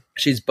that.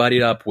 She's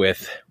buddied up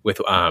with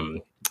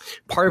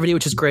Parvati,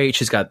 which is great.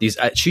 She's got these.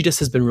 She just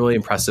has been really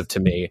impressive to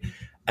me.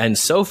 And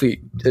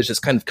Sophie is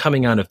just kind of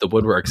coming out of the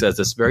woodworks as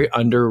this very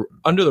under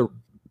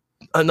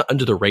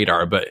the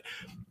radar, but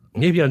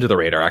maybe under the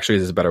radar actually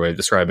is a better way of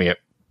describing it.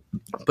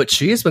 But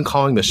she has been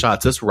calling the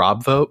shots. This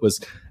Rob vote was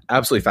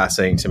absolutely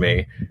fascinating to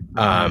me.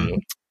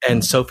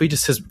 And Sophie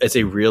just is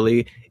a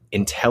really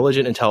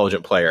intelligent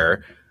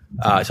player,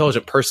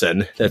 intelligent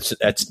person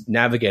that's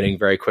navigating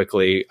very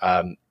quickly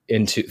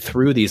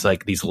through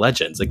these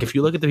legends. Like if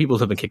you look at the people who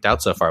have been kicked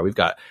out so far, we've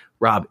got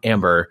Rob,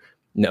 Amber.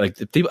 Like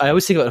the people, I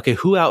always think about, okay,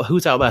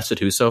 who's outlasted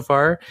who so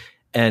far?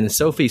 And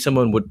Sophie,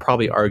 someone would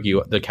probably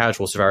argue, the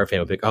casual Survivor fan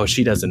would be like, oh,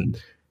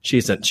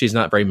 she's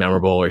not very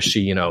memorable, or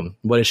she,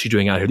 what is she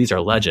doing out here? These are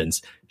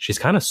legends. She's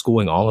kind of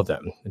schooling all of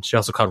them. And she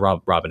also called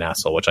Rob an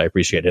asshole, which I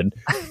appreciated.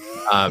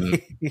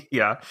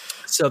 Yeah.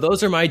 So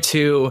those are my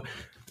two.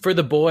 For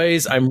the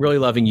boys, I'm really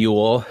loving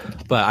Yule,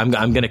 but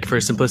I'm gonna,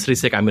 for simplicity's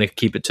sake, I'm gonna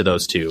keep it to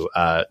those two,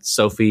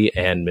 Sophie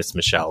and Miss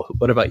Michelle.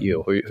 What about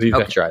you? Who you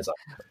got your eyes on?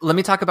 Let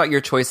me talk about your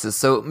choices.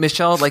 So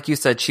Michelle, like you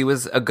said, she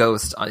was a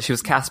ghost. She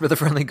was Casper the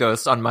Friendly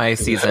Ghost on my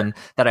season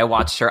that I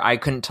watched her. I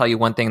couldn't tell you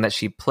one thing that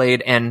she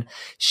played, and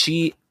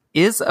she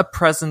is a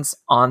presence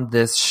on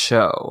this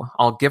show.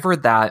 I'll give her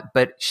that,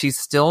 but she's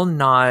still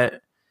not.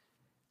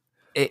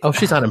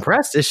 She's not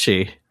impressed, is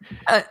she?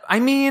 I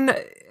mean.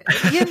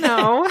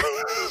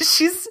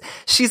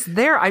 She's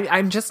there.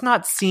 I'm just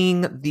not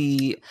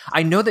seeing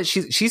I know that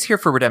she's here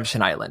for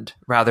Redemption Island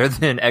rather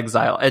than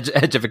Exile,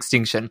 Edge of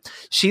Extinction.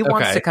 She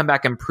wants to come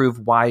back and prove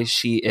why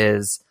she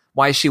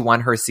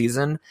won her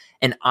season,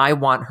 and I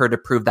want her to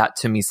prove that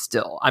to me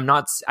still.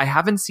 I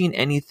haven't seen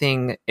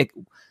anything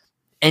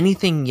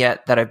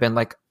yet that I've been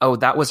like, oh,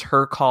 that was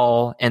her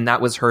call and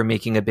that was her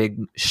making a big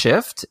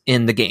shift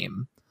in the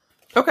game.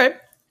 Okay.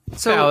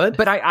 So, valid.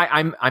 But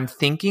I'm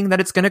thinking that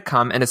it's going to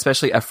come, and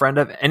especially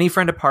any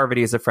friend of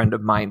Parvati is a friend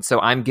of mine. So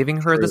I'm giving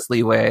her this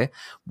leeway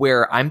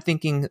where I'm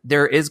thinking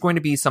there is going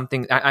to be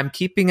something. I'm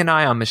keeping an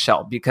eye on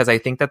Michelle because I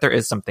think that there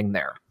is something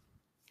there.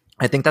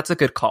 I think that's a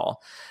good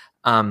call.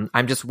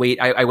 I'm just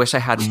I wish I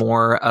had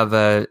more of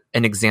an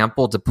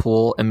example to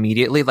pull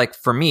immediately. Like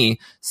for me,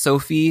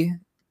 Sophie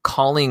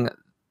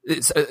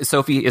is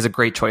a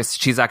great choice.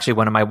 She's actually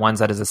one of my ones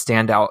that is a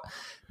standout.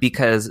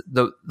 Because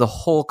the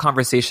whole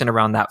conversation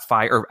around that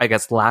fire, or I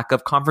guess lack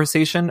of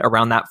conversation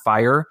around that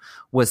fire,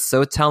 was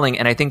so telling.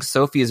 And I think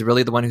Sophie is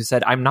really the one who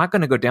said, I'm not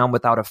going to go down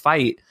without a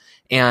fight.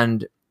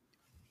 And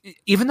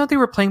even though they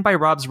were playing by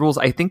Rob's rules,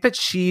 I think that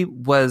she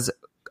was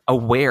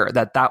aware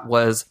that that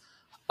was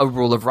a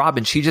rule of Rob.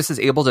 And she just is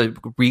able to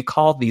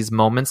recall these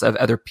moments of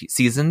other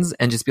seasons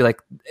and just be like,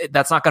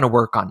 that's not going to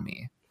work on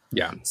me.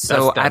 Yeah.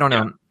 So I don't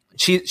know. Yeah.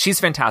 She's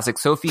fantastic.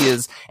 Sophie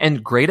is,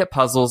 and great at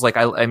puzzles. Like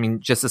I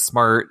mean, just as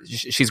smart.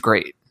 She's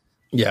great.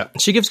 Yeah,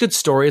 she gives good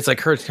stories.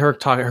 Like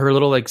her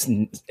little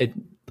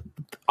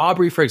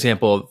Aubrey, for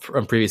example,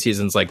 from previous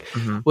seasons,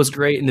 was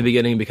great in the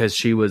beginning because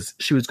she was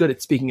good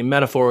at speaking in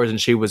metaphors,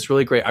 and she was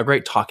really a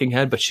great talking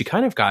head. But she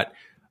kind of got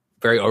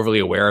very overly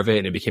aware of it,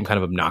 and it became kind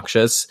of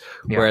obnoxious.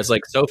 Yeah. Whereas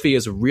Sophie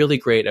is really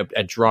great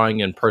at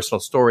drawing in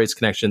personal stories,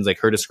 connections, like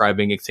her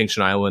describing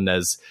Extinction Island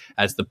as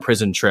the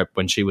prison trip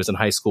when she was in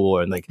high school,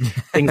 and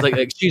things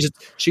like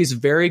she's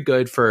very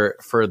good for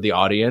the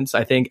audience.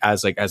 I think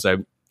as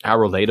how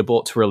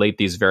relatable to relate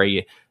these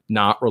very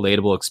not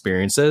relatable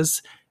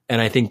experiences.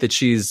 and I think that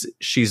she's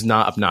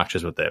not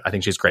obnoxious with it. I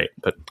think she's great.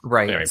 But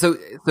right. Anyway. So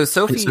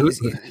Sophie.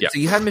 Yeah. So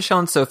you had Michelle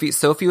and Sophie.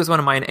 Sophie was one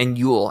of mine, and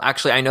Yule.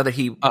 Actually, I know that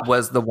he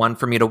was the one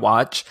for me to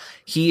watch.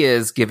 He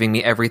is giving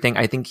me everything.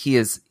 I think he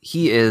is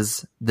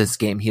this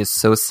game. He is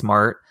so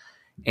smart,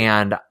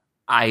 and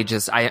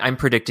I'm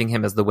predicting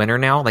him as the winner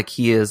now. Like,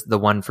 he is the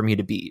one for me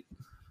to beat.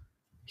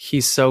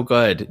 He's so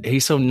good.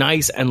 He's so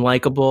nice and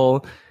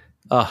likable.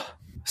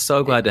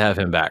 So glad to have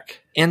him back.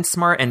 And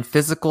smart and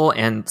physical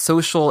and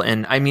social,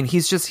 and I mean,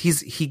 he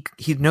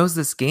knows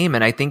this game,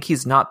 and I think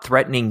he's not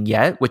threatening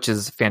yet, which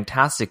is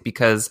fantastic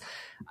because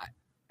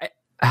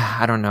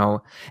I don't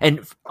know.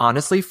 And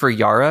honestly, for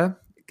Yara,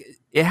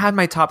 it had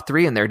my top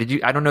 3 in there.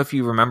 I don't know if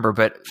you remember,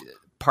 but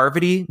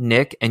Parvati,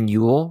 Nick, and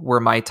Yule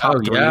were my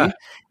top 3. Yeah.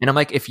 And I'm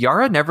like, if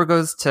Yara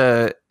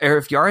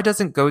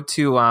doesn't go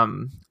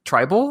to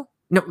Tribal,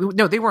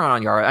 no, they weren't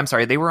on Yara. I'm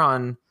sorry, they were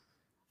on.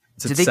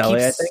 Did they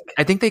Sele,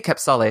 I think they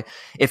kept Sele.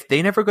 If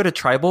they never go to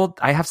Tribal,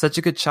 I have such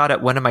a good shot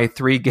at one of my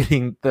 3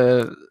 getting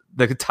the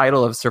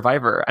title of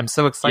Survivor. I'm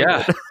so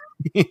excited.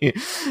 Yeah.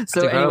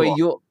 So anyway,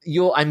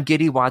 Yule, I'm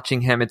giddy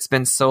watching him. It's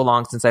been so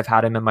long since I've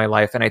had him in my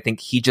life, and I think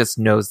he just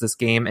knows this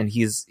game, and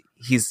he's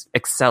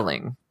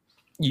excelling.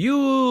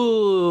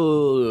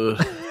 Yule.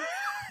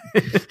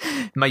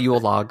 My Yule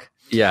log.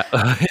 Yeah.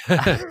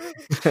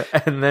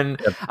 And then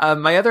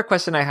my other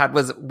question I had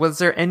was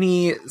there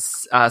any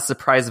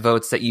surprise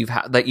votes that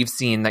you've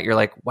seen that you're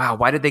like, wow,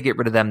 why did they get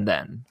rid of them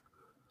then?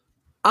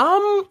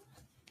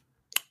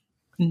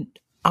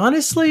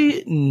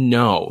 Honestly,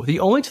 no. The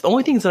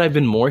only things that I've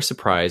been more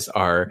surprised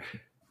are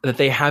that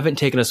they haven't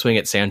taken a swing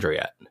at Sandra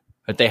yet.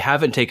 That they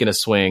haven't taken a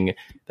swing,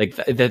 like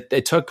that.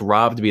 It took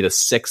Rob to be the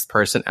 6th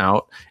person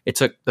out. It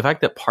took the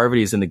fact that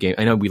Parvati's in the game.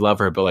 I know we love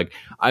her, but like,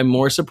 I'm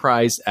more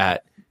surprised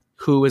at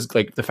who is,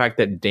 like, the fact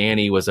that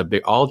Danny was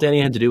all Danny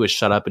had to do was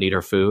shut up and eat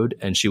her food,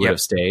 and she would have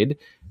stayed.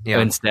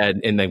 Yeah.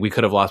 Instead, and like, we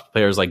could have lost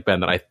players like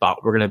Ben that I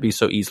thought were going to be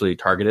so easily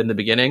targeted in the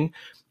beginning.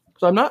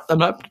 So I'm not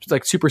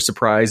like super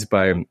surprised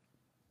by the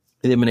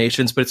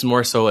eliminations, but it's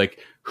more so like,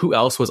 who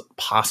else was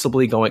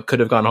possibly could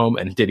have gone home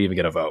and didn't even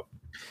get a vote.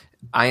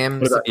 I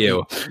am. What about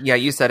you? Yeah,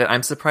 you said it.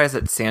 I'm surprised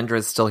that Sandra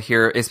is still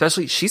here.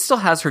 Especially, she still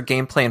has her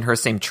gameplay and her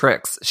same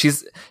tricks.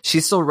 She's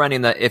still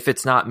running the "if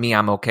it's not me,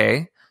 I'm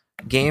okay"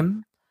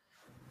 game.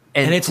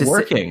 And it's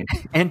working.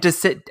 And to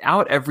sit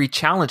out every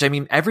challenge. I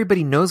mean,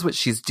 everybody knows what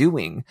she's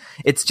doing.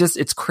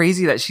 It's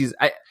crazy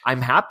that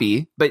I'm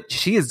happy, but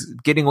she is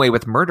getting away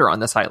with murder on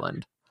this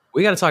island.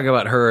 We got to talk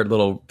about her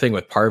little thing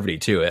with Parvati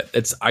too.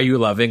 Are you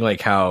loving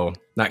like how,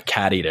 not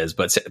catty it is,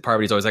 but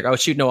Parvati's always like, oh,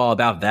 she'd know all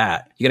about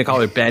that. You going to call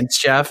her bench,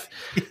 Chef?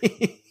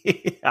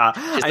 Yeah.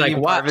 She's like,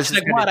 what? She's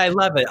like, what? I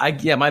love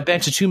it. My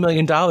bench is $2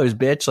 million,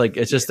 bitch. Like,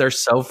 it's just, they're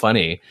so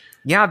funny.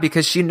 Yeah,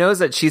 because she knows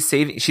that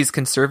she's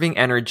conserving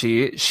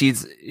energy.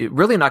 She's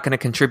really not going to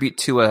contribute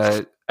to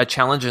a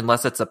challenge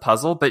unless it's a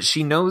puzzle, but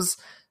she knows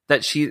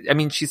that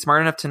she's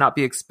smart enough to not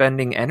be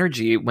expending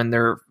energy when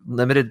their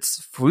limited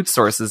food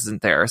source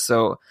isn't there.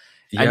 So,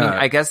 yeah. I mean,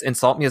 I guess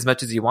insult me as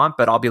much as you want,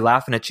 but I'll be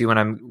laughing at you when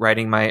I'm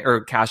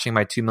cashing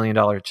my $2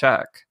 million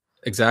check.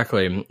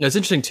 Exactly. It's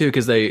interesting too,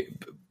 because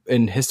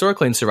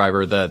historically in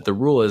Survivor, the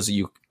rule is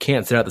you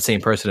can't sit out the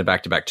same person in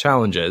back-to-back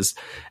challenges,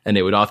 and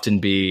it would often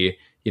be,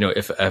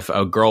 if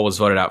a girl was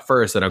voted out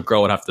first, then a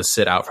girl would have to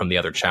sit out from the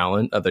other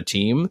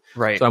team.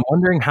 Right. So I'm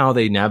wondering how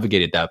they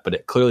navigated that,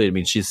 but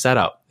she's set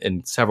out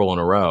in several in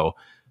a row.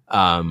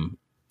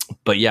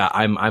 But yeah,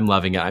 I'm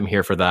loving it. I'm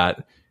here for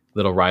that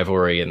little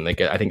rivalry, and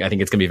like I think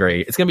it's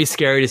gonna be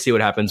scary to see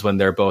what happens when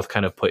they're both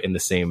kind of put in the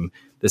same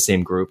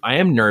group. I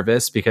am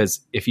nervous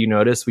because if you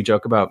notice, we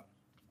joke about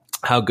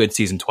how good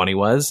season 20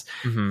 was.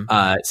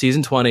 Mm-hmm.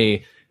 Season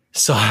 20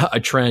 saw a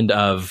trend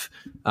of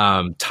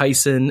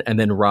Tyson and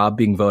then Rob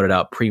being voted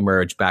out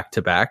pre-merge back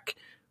to back,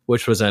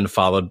 which was then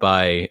followed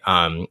by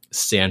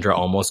Sandra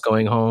almost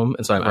going home.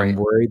 And so I'm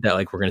worried that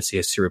like we're going to see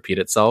history repeat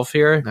itself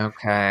here.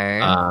 Okay.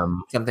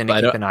 Something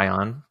to keep an eye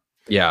on.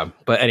 Yeah.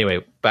 But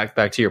anyway, back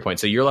to your point.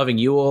 So you're loving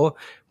Yule.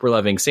 We're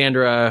loving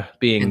Sandra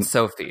and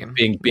Sophie.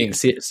 Being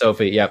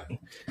Sophie. Yep.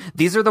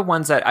 These are the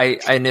ones that I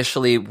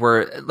initially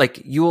were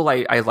like. Yule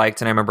I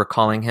liked, and I remember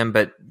calling him,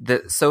 but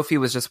Sophie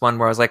was just one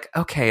where I was like,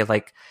 okay,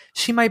 like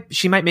she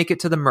might make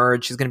it to the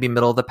merge. She's going to be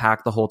middle of the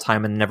pack the whole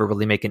time and never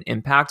really make an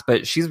impact,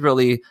 but she's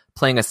really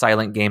playing a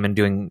silent game and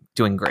doing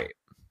great.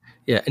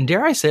 Yeah. And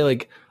dare I say,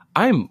 like,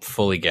 I'm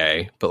fully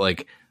gay, but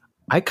like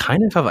I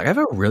kind of have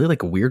a really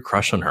like weird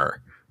crush on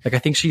her. Like, I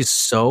think she's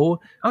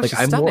so... she's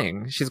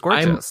stunning. She's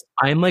gorgeous.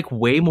 I'm like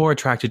way more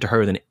attracted to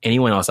her than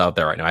anyone else out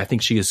there right now. I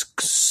think she is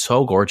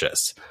so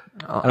gorgeous.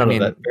 I don't know.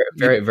 That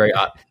very, very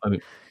odd. I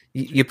mean,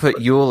 you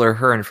put Yule or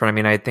her in front of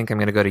me, and I think I'm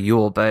going to go to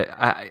Yule, but...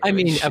 I'm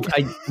going to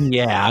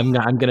be...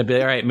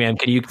 All right, man,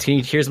 can you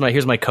here's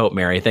my coat,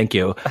 Mary. Thank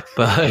you.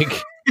 But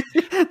like...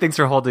 Thanks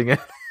for holding it.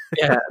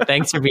 Yeah,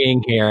 thanks for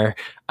being here.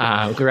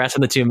 Congrats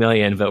on the 2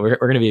 million, but we're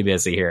going to be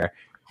busy here.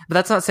 But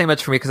that's not saying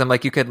much for me because I'm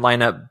like, you could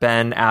line up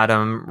Ben,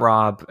 Adam,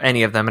 Rob,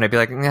 any of them, and I'd be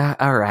like, yeah,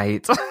 all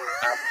right.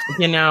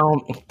 You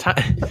know,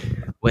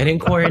 when in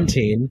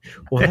quarantine,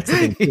 well, that's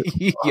the thing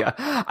too. Yeah,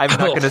 I'm not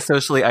going to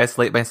socially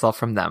isolate myself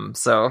from them.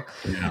 So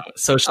No,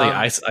 socially,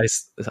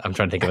 I'm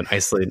trying to think of an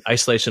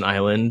isolation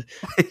island.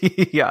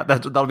 Yeah,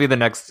 that'll be the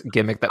next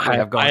gimmick that we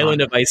have going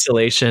Island on. of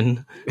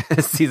isolation.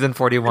 Season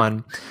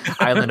 41,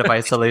 Island of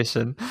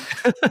Isolation.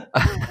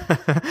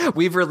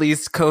 We've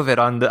released COVID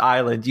on the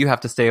island. You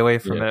have to stay away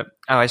from it.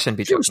 Oh, I shouldn't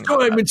be joking. First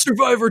time in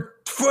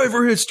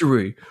Survivor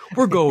history.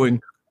 We're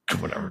going.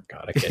 Whatever.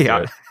 God, I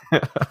can't do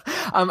it.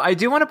 I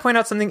do want to point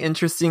out something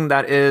interesting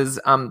that is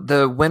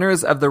the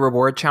winners of the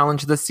reward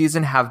challenge this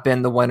season have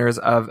been the winners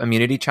of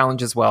immunity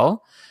challenge as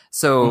well.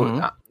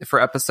 So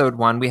for episode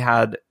 1,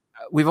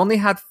 we've only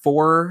had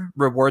 4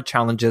 reward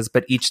challenges,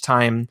 but each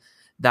time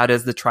that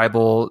is the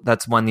tribal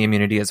that's won the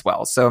immunity as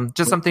well. So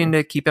just something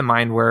to keep in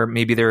mind where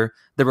maybe the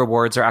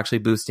rewards are actually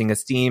boosting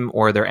esteem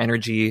or their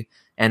energy,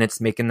 and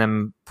it's making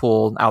them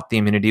pull out the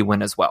immunity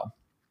win as well.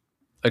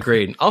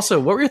 Agreed. Also,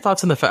 what were your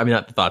thoughts on the fact? I mean,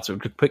 not the thoughts. A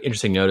quick,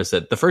 interesting notice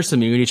that the first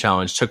immunity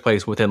challenge took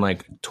place within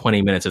like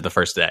 20 minutes of the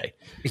first day.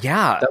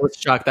 Yeah, that was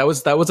shock. That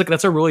was like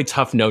that's a really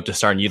tough note to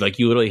start. And you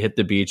literally hit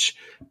the beach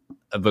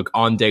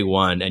on day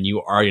 1, and you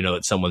already know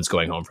that someone's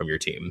going home from your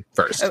team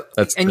first.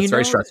 That's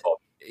very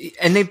stressful.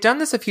 And they've done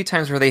this a few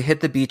times where they hit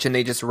the beach and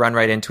they just run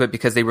right into it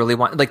because they really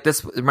want. Like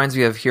this reminds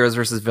me of Heroes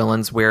versus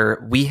Villains,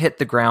 where we hit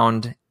the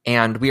ground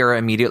and we are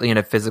immediately in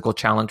a physical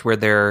challenge where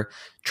they're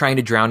trying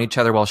to drown each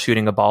other while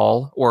shooting a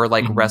ball, or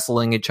like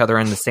wrestling each other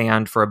in the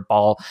sand for a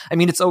ball. I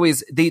mean, it's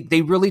always,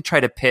 they really try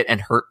to pit and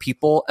hurt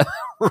people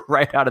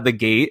right out of the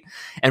gate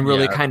and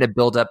really kind of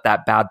build up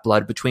that bad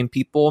blood between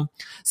people.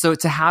 So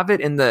to have it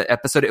in the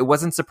episode, it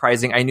wasn't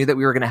surprising. I knew that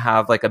we were going to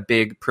have like a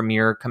big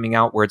premiere coming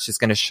out where it's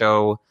just going to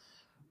show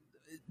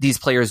these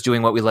players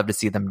doing what we love to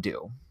see them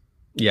do.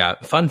 Yeah.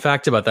 Fun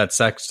fact about that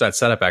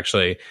setup,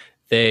 actually.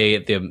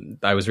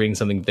 I was reading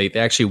something. They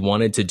actually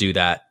wanted to do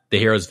that, the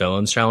Heroes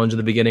Villains challenge in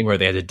the beginning, where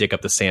they had to dig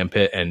up the sand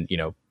pit and,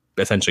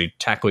 essentially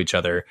tackle each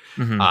other.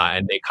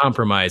 And they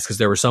compromised because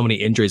there were so many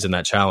injuries in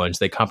that challenge.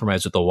 They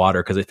compromised with the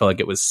water because they felt like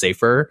it was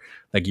safer.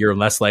 Like you're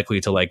less likely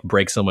to like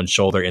break someone's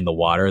shoulder in the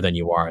water than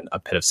you are in a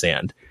pit of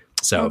sand.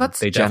 So that's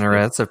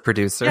generous of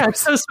producers. Yeah,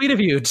 it's so sweet of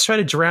you. Just try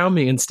to drown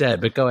me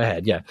instead, but go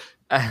ahead. Yeah.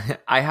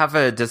 I have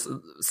a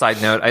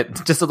side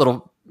note, just a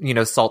little,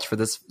 salt for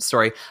this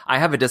story. I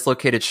have a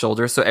dislocated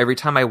shoulder. So every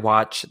time I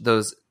watch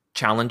those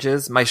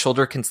challenges, my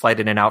shoulder can slide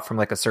in and out from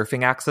like a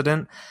surfing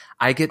accident.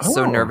 I get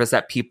so nervous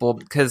at people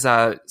because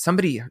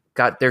somebody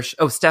got their,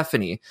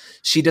 Stephanie,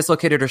 she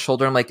dislocated her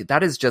shoulder. I'm like,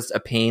 that is just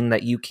a pain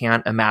that you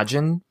can't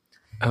imagine.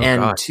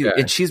 And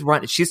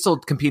she's still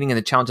competing in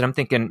the challenge. And I'm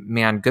thinking,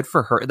 man, good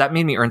for her. That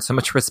made me earn so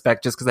much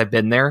respect just because I've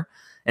been there.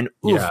 And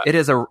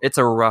it's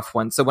a rough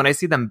one. So when I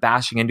see them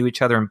bashing into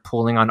each other and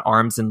pulling on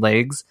arms and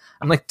legs,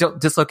 I'm like, don't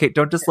dislocate.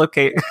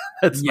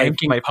 That's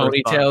yanking my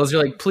ponytails.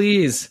 You're like,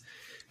 please.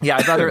 Yeah,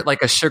 I thought it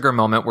like a sugar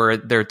moment where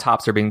their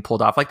tops are being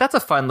pulled off. Like that's a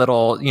fun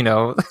little,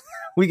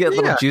 we get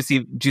little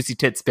juicy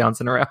tits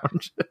bouncing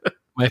around.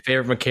 My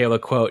favorite Michaela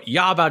quote: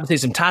 "Y'all about to see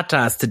some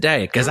tatas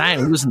today because I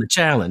ain't losing the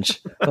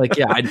challenge." Like,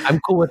 yeah, I'm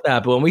cool with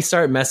that. But when we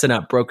start messing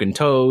up broken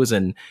toes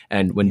and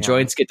when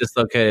joints get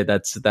dislocated,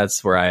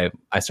 that's where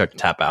I start to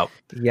tap out.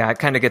 Yeah,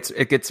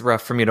 it gets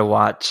rough for me to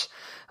watch.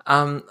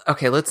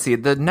 Okay, let's see.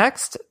 The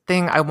next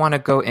thing I want to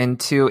go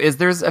into is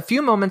there's a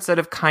few moments that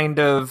have kind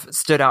of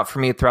stood out for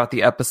me throughout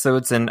the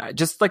episodes and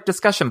just like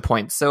discussion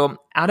points. So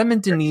Adam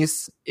and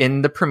Denise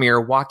in the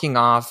premiere walking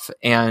off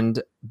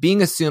and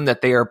being assumed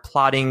that they are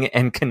plotting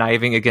and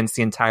conniving against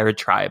the entire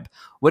tribe.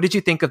 What did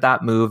you think of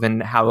that move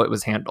and how it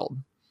was handled?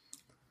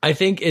 I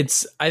think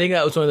that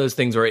was one of those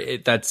things where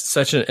that's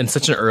such an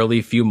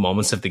early few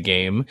moments of the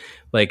game.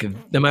 Like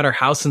no matter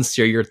how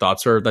sincere your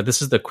thoughts were, like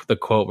this is the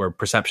quote where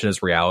perception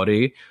is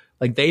reality.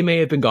 Like they may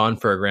have been gone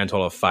for a grand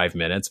total of 5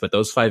 minutes, but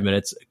those 5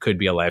 minutes could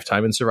be a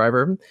lifetime in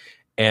Survivor.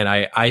 And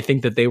I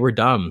think that they were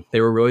dumb.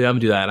 They were really dumb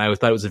to do that. And I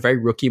thought it was a very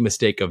rookie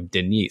mistake of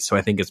Denise. So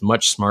I think it's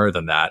much smarter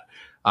than that.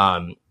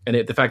 And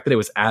the fact that it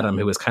was Adam,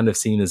 who was kind of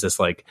seen as this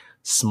like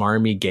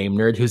smarmy game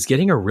nerd, who's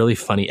getting a really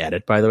funny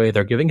edit, by the way.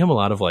 They're giving him a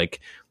lot of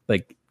like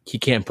he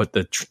can't put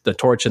the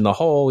torch in the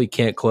hole. He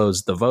can't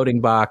close the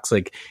voting box.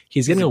 Like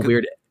he's getting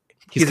weird.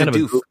 He's kind of a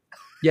doof.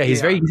 Yeah,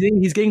 he's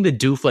getting the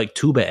doof like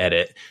tuba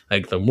edit,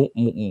 like the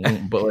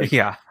but like,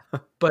 yeah.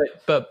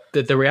 But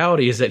the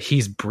reality is that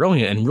he's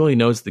brilliant and really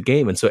knows the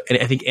game, and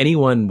I think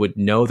anyone would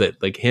know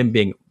that like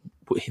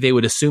they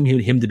would assume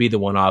him to be the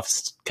one off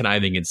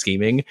conniving and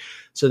scheming.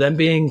 So them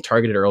being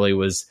targeted early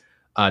was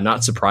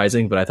not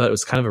surprising, but I thought it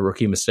was kind of a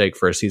rookie mistake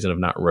for a season of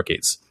not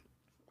rookies.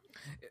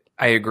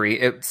 I agree.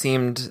 It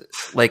seemed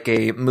like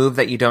a move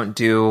that you don't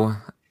do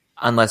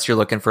unless you're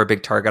looking for a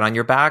big target on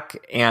your back.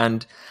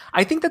 And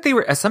I think that they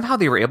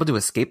were able to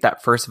escape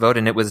that first vote,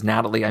 and it was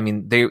Natalie. I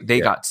mean,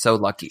 they got so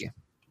lucky.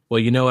 Well,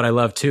 you know what I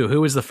love too?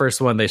 Who was the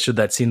first one they showed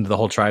that scene of the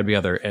whole tribe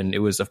together? And it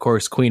was, of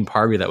course, Queen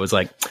Parvy that was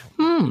like,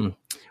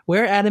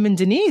 where are Adam and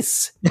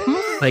Denise?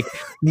 Like,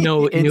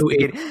 no.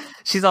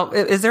 She's all,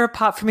 is there a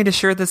pot for me to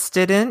share this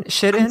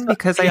shit in?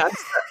 Because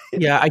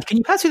Yeah, can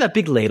you pass me that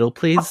big ladle,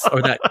 please?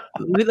 Or that,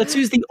 let's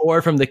use the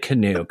oar from the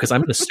canoe, because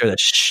I'm going to stir the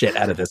shit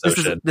out of this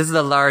ocean. This is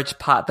a large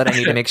pot that I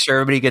need to make sure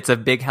everybody gets a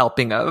big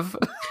helping of.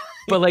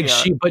 But like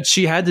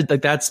she had to,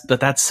 like,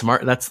 that's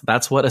smart.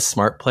 That's what a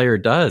smart player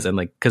does. And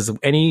like, because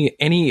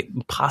any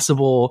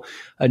possible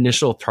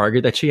initial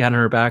target that she had on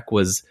her back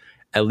was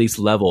at least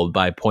leveled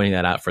by pointing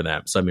that out for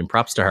them. So I mean,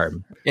 props to her.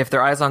 If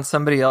their eyes on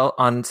somebody else,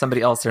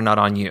 they're not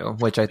on you,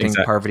 which I think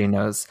Parvati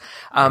knows.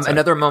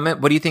 Another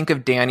moment. What do you think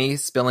of Danny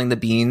spilling the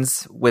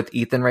beans with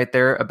Ethan right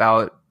there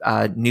about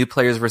new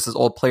players versus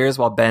old players?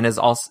 While Ben is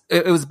also,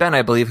 it was Ben,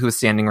 I believe, who was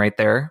standing right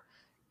there,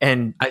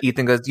 and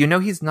Ethan goes,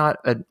 he's not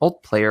an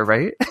old player,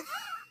 right?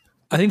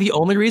 I think the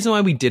only reason why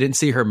we didn't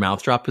see her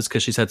mouth drop is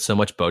because she's had so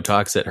much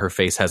Botox that her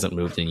face hasn't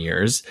moved in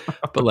years.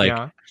 But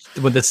like,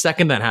 when the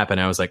second that happened,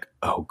 I was like,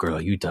 "Oh,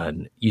 girl, you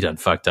done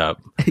fucked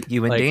up.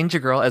 You in danger,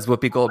 girl," as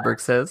Whoopi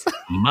Goldberg says.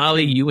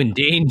 Molly, you in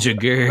danger,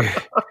 girl.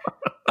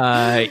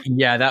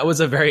 Yeah, that was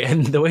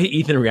and the way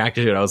Ethan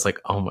reacted to it, I was like,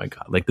 "Oh my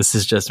god, like this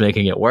is just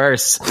making it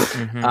worse."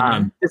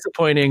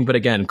 Disappointing, but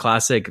again,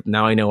 classic.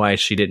 Now I know why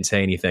she didn't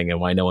say anything and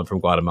why no one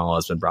from Guatemala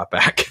has been brought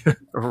back.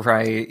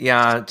 Right?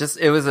 Yeah,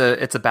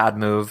 it's a bad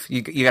move.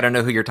 You got to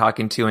know who you're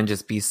talking to and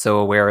just be so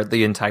aware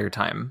the entire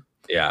time.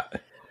 Yeah.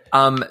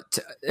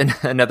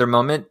 Another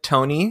moment,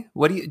 Tony.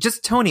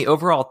 Tony?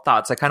 Overall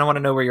thoughts? I kind of want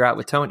to know where you're at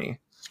with Tony.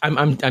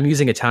 I'm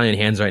using Italian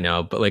hands right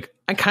now, but like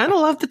I kind of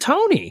love the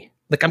Tony.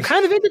 Like I'm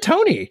kind of into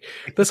Tony.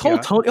 This whole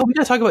Tony. Oh, we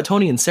gotta talk about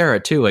Tony and Sarah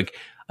too. Like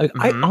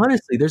I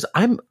honestly,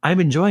 I'm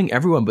enjoying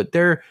everyone, but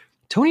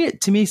Tony,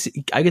 to me,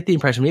 I get the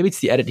impression, maybe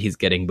it's the edit he's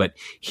getting, but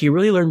he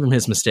really learned from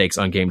his mistakes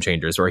on Game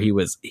Changers, where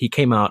he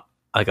came out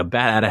like a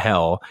bat out of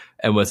hell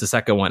and was the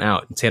second one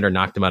out, and Sandra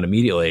knocked him out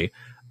immediately.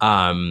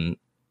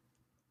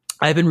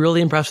 I've been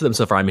really impressed with him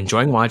so far. I'm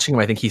enjoying watching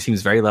him. I think he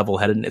seems very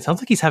level-headed, and it sounds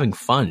like he's having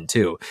fun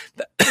too.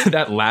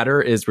 That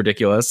ladder is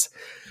ridiculous.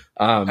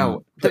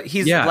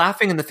 He's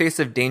laughing in the face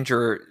of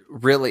danger,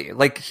 really.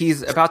 Like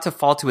he's about to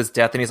fall to his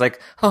death, and he's like,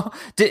 "Oh,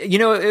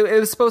 it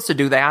was supposed to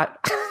do that."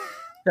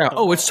 Yeah.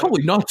 Oh, it's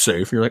totally not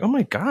safe. And you're like, "Oh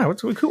my god,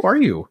 who are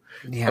you?"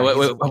 Yeah.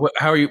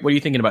 How are you? What are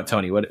you thinking about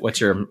Tony? What's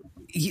your?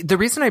 The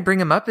reason I bring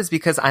him up is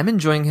because I'm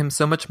enjoying him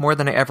so much more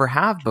than I ever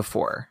have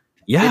before.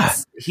 Yeah,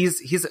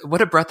 he's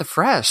what a breath of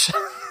fresh.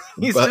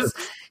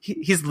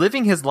 He's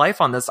living his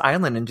life on this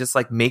island and just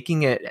like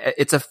making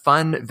it's a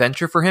fun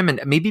venture for him.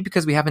 And maybe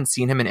because we haven't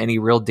seen him in any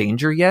real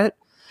danger yet.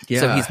 Yeah.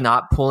 So he's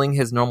not pulling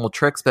his normal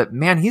tricks, but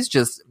man, he's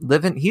just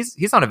living,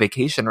 he's on a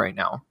vacation right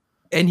now.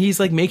 And he's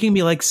like making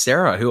me like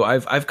Sarah, who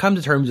I've come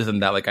to terms with him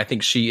that like I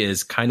think she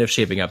is kind of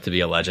shaping up to be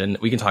a legend.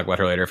 We can talk about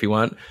her later if you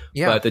want.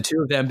 Yeah. But the two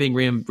of them being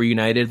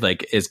reunited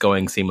like is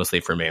going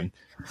seamlessly for me.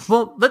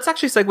 Well, let's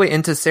actually segue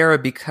into Sarah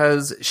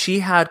because she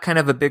had kind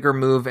of a bigger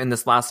move in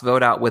this last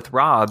vote out with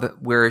Rob,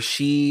 where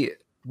she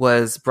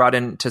was brought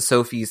into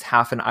Sophie's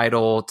half an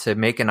idol to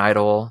make an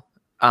idol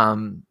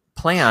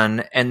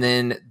plan, and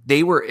then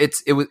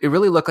it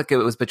really looked like it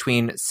was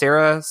between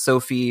Sarah,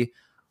 Sophie,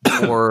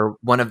 or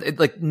one of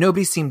like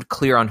nobody seemed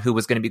clear on who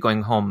was going to be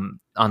going home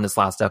on this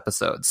last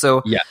episode.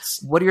 So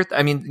yes, what are your?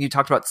 You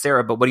talked about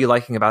Sarah, but what are you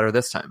liking about her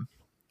this time?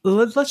 I'm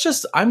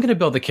going to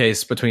build the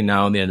case between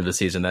now and the end of the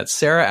season that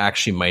Sarah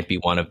actually might be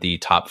one of the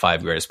top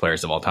 5 greatest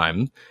players of all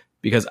time.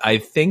 Because I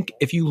think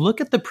if you look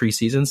at the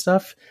preseason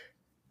stuff,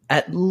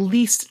 at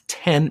least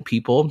 10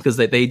 people, because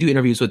they do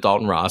interviews with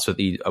Dalton Ross with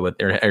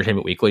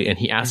Entertainment Weekly, and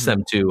he asks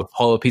them to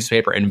hold a piece of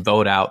paper and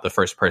vote out the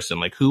first person.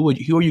 Like, who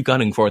are you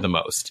gunning for the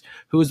most?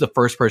 Who is the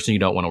first person you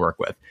don't want to work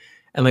with?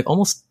 And like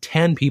almost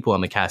 10 people on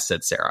the cast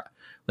said Sarah.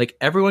 Like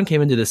everyone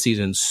came into this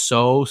season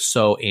so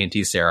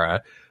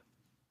anti-Sarah.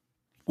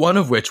 One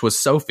of which was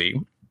Sophie.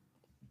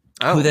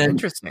 Oh,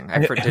 interesting. I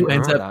didn't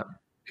remember that.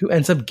 Who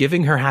ends up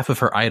giving her half of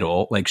her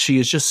idol. Like she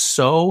is just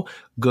so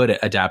good at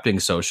adapting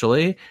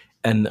socially.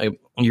 And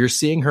you're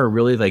seeing her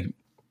really like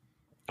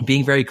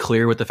being very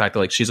clear with the fact that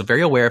like she's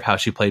very aware of how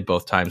she played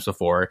both times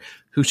before,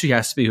 who she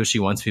has to be, who she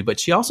wants to be. But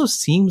she also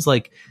seems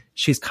like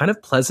she's kind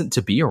of pleasant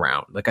to be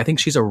around. Like I think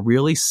she's a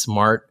really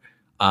smart,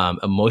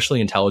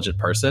 emotionally intelligent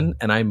person,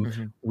 and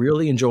I'm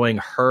really enjoying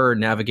her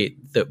navigate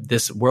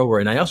this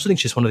whirlwind. And I also think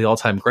she's one of the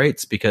all-time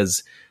greats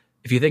because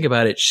if you think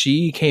about it,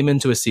 she came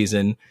into a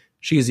season,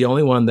 she's the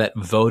only one that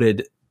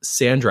voted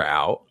Sandra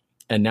out,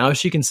 and now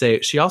she can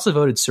say she also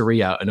voted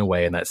Suri out in a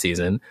way in that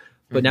season,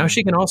 but now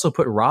she can also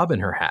put Rob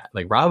in her hat.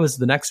 Like Rob is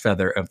the next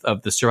feather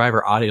of the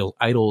Survivor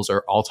idols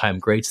or all-time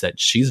greats that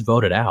she's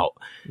voted out.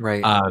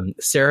 Right.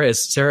 Sarah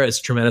is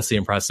tremendously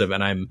impressive,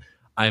 and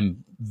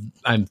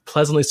I'm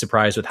pleasantly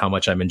surprised with how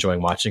much I'm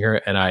enjoying watching her,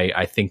 and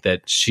I think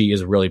that she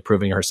is really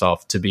proving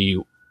herself to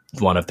be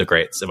one of the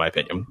greats, in my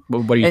opinion.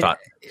 What do you thought?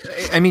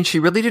 She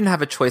really didn't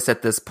have a choice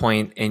at this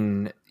point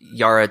in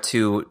Yara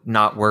to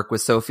not work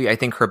with Sophie. I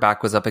think her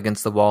back was up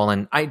against the wall,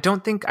 and I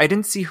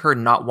didn't see her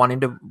not wanting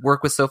to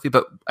work with Sophie,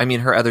 but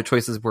her other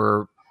choices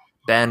were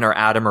Ben or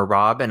Adam or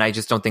Rob, and I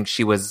just don't think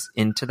she was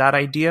into that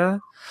idea.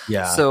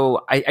 Yeah.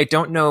 So I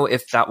don't know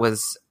if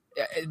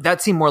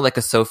that seemed more like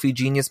a Sophie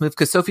genius move,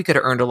 because Sophie could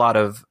have earned a lot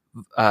of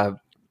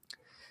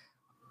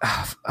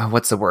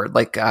what's the word,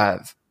 like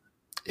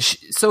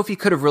Sophie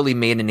could have really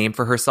made a name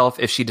for herself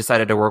if she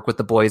decided to work with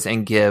the boys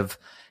and give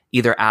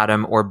either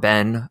Adam or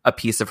Ben a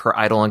piece of her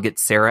idol and get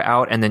Sarah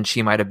out, and then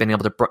she might have been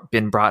able to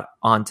been brought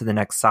on to the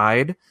next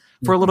side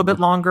for a little bit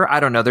longer. I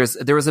don't know.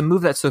 There was a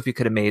move that Sophie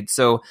could have made.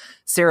 So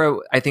Sarah,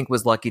 I think,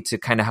 was lucky to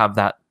kind of have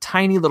that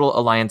tiny little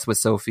alliance with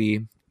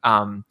Sophie.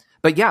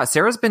 But yeah,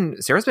 Sarah's been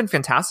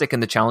fantastic in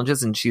the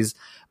challenges, and she's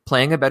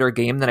playing a better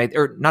game than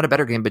or not a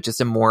better game, but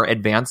just a more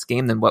advanced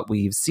game than what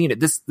we've seen.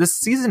 This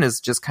season is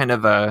just kind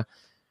of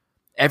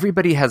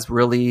everybody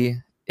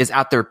is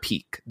at their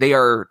peak.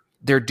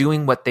 They're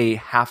doing what they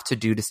have to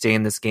do to stay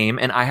in this game.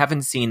 And I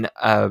haven't seen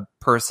a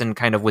person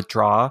kind of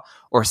withdraw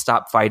or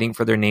stop fighting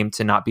for their name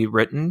to not be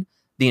written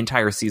the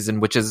entire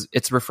season,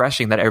 it's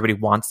refreshing that everybody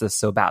wants this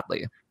so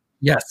badly.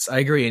 Yes, I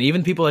agree. And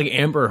even people like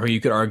Amber, who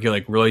you could argue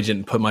like really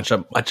didn't put much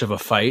of a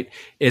fight,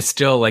 is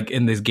still like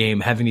in this game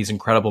having these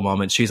incredible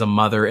moments. She's a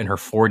mother in her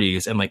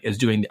 40s and like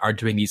are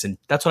doing these. And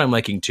that's what I'm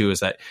liking too,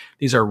 is that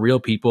these are real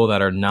people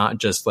that are not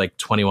just like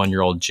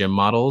 21-year-old gym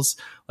models.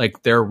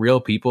 Like they're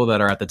real people that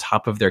are at the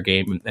top of their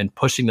game and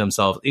pushing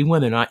themselves, even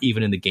when they're not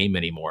even in the game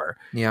anymore.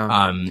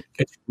 Yeah.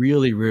 It's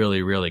really,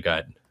 really, really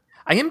good.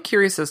 I am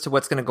curious as to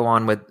what's going to go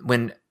on with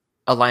when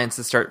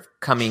alliances start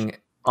coming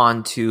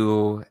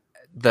onto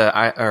the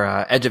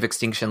edge of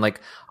extinction.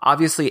 Like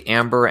obviously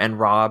Amber and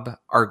Rob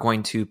are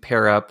going to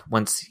pair up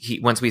once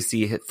we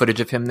see footage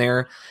of him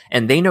there,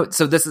 and they know.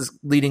 So this is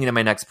leading into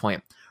my next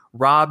point.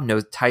 Rob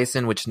knows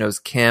Tyson, which knows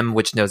Kim,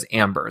 which knows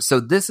Amber. So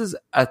this is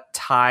a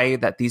tie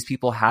that these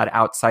people had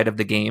outside of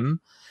the game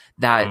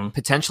that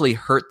potentially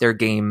hurt their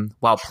game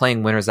while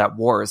playing Winners at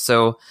War.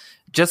 So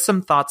just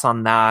some thoughts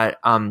on that.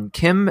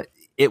 Kim,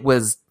 it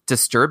was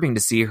disturbing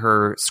to see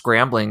her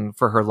scrambling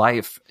for her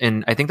life,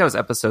 and I think that was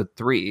episode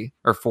 3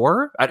 or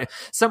 4. At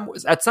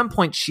some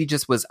point she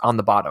just was on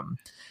the bottom,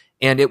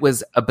 and it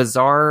was a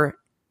bizarre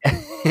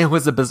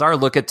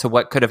look at to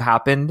what could have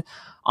happened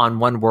on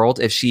One World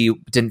if she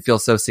didn't feel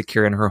so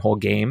secure in her whole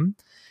game.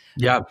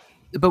 Yeah.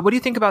 But what do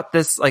you think about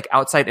this, like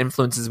outside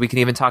influences? We can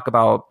even talk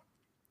about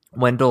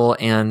Wendell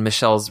and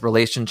Michelle's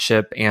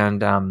relationship,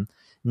 and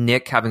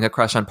Nick having a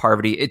crush on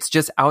Parvati. It's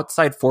just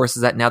outside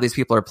forces that now these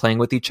people are playing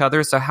with each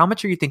other. So how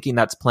much are you thinking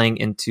that's playing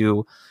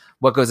into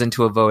what goes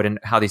into a vote and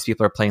how these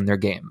people are playing their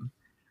game?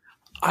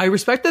 I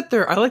respect that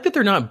I like that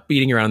they're not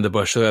beating around the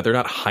bush, so that they're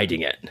not hiding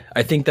it.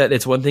 I think that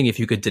it's one thing if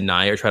you could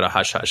deny or try to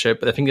hush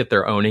it, but I think that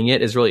they're owning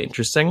it is really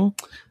interesting.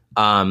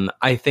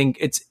 I think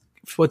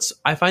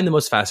I find the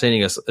most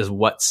fascinating is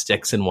what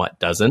sticks and what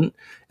doesn't.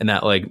 And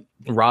that like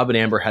Rob and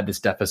Amber had this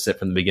deficit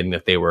from the beginning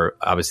that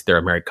they're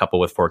a married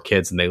couple with 4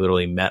 kids, and they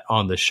literally met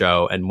on the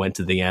show and went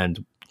to the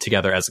end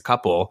together as a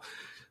couple.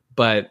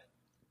 But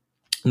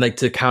like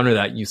to counter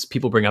that,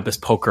 people bring up this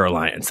poker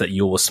alliance that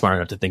you was smart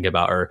enough to think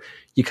about, or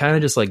you kind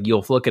of just like,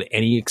 you'll look at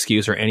any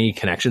excuse or any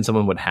connection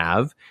someone would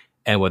have.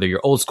 And whether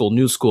you're old school,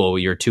 new school,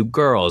 you're 2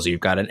 girls, you've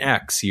got an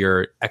ex,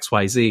 you're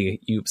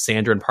XYZ,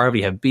 Sandra and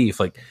Parvati have beef.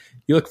 Like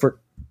you look for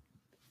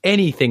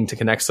anything to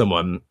connect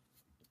someone,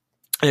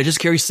 and I'm just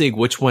curious to see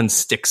which one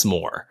sticks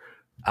more.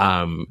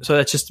 So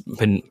that's just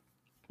been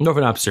more of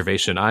an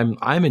observation.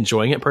 I'm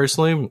enjoying it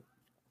personally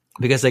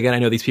because again, I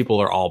know these people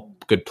are all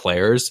good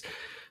players.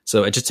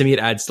 So it just, to me, it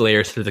adds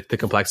layers to the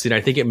complexity. And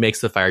I think it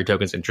makes the fire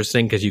tokens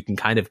interesting because you can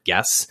kind of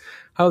guess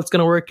how it's going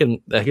to work.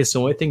 And I guess the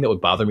only thing that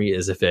would bother me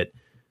is if it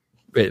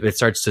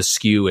starts to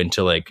skew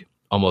into like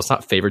almost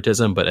not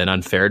favoritism, but an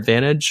unfair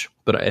advantage.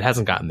 But it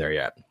hasn't gotten there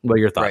yet. What are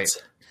your thoughts?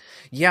 Right.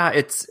 Yeah,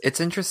 it's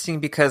interesting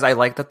because I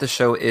like that the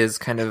show is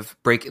kind of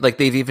like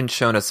they've even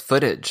shown us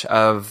footage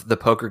of the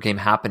poker game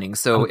happening.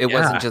 So it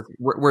wasn't just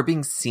we're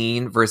being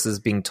seen versus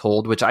being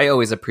told, which I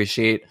always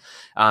appreciate.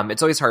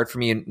 It's always hard for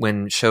me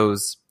when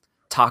shows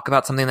talk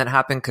about something that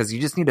happened because you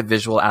just need a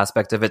visual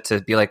aspect of it to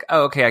be like,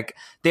 oh, okay,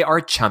 they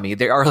are chummy.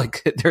 They are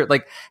like, they're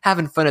like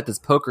having fun at this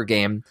poker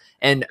game.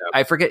 And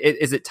I forget,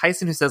 is it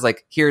Tyson who says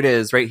like, here it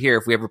is right here.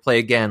 If we ever play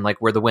again,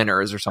 like we're the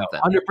winners or something.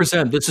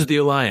 100%. This is the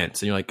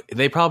alliance. And you're like,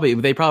 they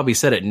probably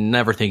said it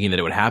never thinking that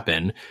it would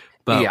happen.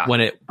 But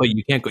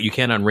you can't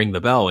unring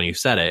the bell when you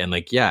said it. And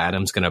like, yeah,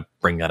 Adam's going to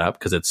bring that up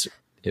because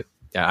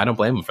yeah, I don't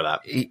blame him for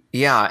that.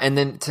 Yeah, and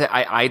then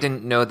I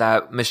didn't know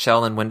that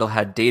Michelle and Wendell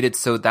had dated,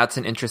 so that's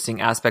an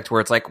interesting aspect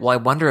where it's like, well, I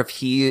wonder if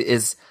he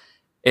is...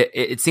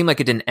 It seemed like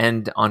it didn't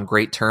end on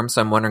great terms,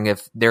 so I'm wondering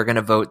if they're going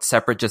to vote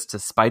separate just to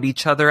spite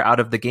each other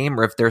out of the game,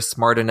 or if they're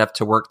smart enough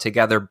to work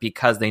together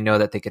because they know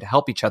that they could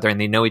help each other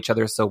and they know each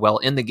other so well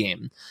in the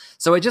game.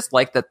 So I just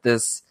like that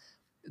this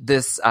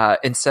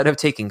instead of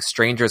taking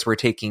strangers, we're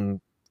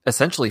taking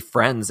essentially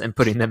friends and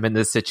putting them in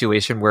this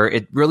situation where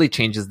it really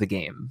changes the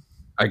game.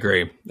 I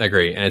agree.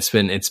 And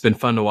it's been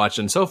fun to watch.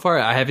 And so far,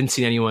 I haven't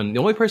seen anyone. The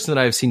only person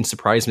that I've seen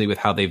surprise me with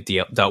how they've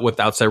dealt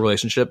with outside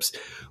relationships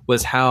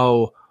was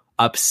how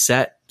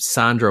upset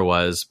Sandra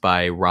was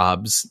by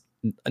Rob's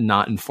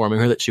not informing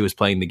her that she was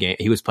playing the game.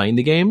 He was playing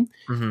the game.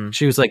 Mm-hmm.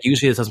 She was like,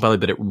 usually this doesn't bother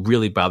me, but it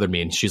really bothered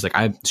me. And she's like,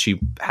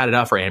 she had it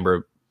out for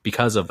Amber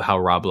because of how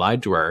Rob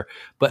lied to her.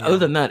 But other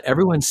than that,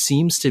 everyone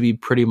seems to be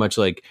pretty much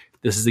like,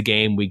 this is a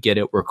game, we get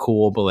it, we're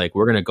cool, but like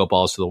we're gonna go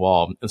balls to the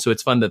wall. And so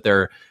it's fun that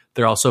they're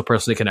also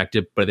personally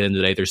connected, but at the end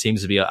of the day, there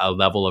seems to be a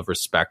level of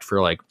respect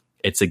for like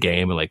it's a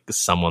game and like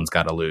someone's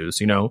got to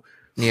lose, you know?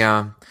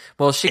 Yeah.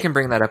 Well, she can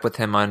bring that up with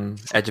him on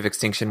Edge of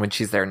Extinction when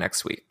she's there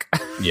next week.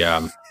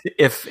 Yeah.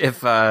 if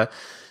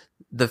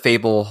the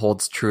fable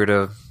holds true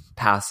to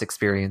past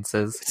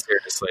experiences.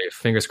 Seriously,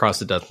 fingers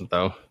crossed it doesn't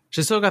though.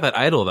 She's still got that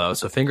idol though,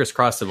 so fingers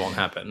crossed it won't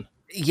happen.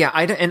 Yeah,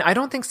 I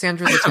don't think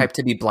Sandra's the type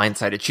to be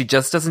blindsided. She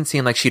just doesn't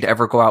seem like she'd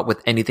ever go out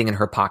with anything in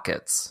her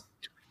pockets.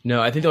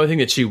 No, I think the only thing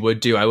that she would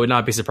do, I would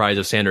not be surprised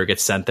if Sandra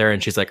gets sent there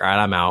and she's like, all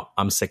right, I'm out.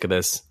 I'm sick of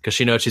this. Because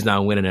she knows she's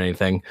not winning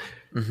anything.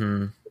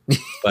 Mm-hmm.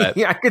 But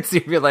yeah, I could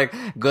see you like,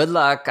 good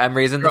luck. I'm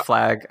raising the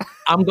flag.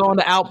 I'm going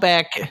to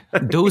Outback.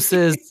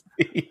 Deuces.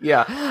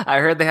 Yeah, I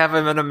heard they have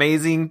an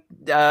amazing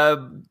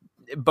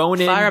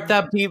bone-in. Fire up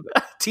that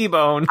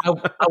T-bone. I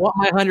want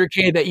my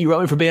 100K that you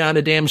wrote me for being on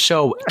the damn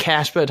show.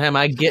 Cash by the time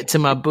I get to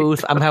my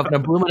booth. I'm having a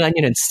blooming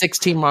onion and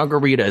 16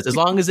 margaritas. As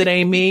long as it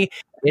ain't me,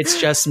 it's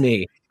just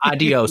me.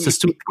 Adios.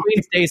 The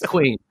queen stays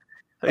queen.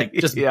 Like,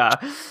 just yeah.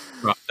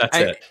 That's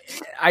it.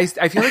 I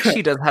feel like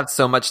she does have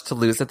so much to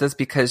lose at this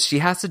because she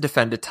has to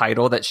defend a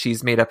title that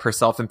she's made up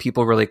herself and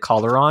people really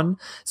call her on.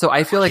 So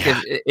I feel like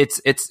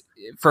it's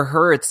for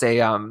her, it's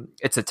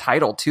a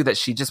title too that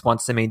she just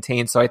wants to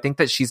maintain. So I think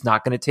that she's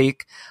not going to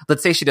take,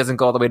 let's say she doesn't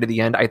go all the way to the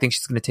end. I think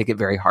she's going to take it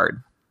very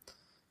hard.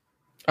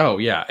 Oh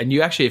yeah. And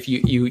you actually, if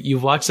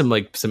you've watched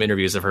some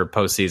interviews of her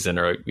postseason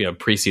or,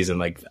 preseason,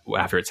 like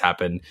after it's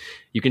happened,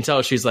 you can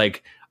tell she's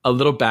like a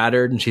little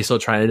battered and she's still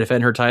trying to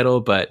defend her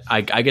title. But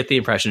I get the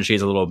impression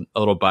she's a little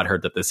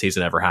butthurt that this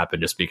season ever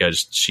happened just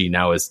because she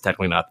now is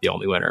technically not the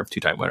only winner,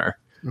 2-time winner.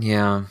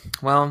 Yeah.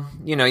 Well,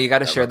 you got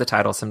to share the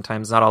title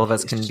sometimes. Not all of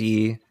us can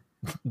be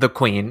the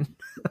queen.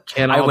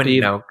 I wouldn't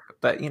know,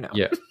 but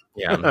Yeah.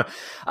 Yeah.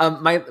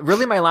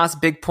 my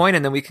last big point,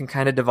 and then we can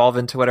kind of devolve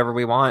into whatever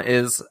we want,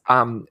 is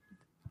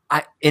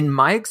in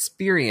my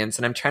experience,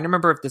 and I'm trying to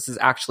remember if this is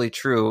actually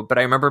true, but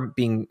I remember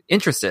being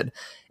interested.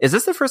 Is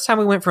this the first time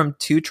we went from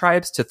 2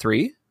 tribes to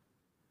 3?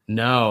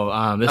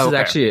 No, this is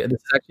actually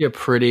a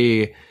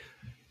pretty.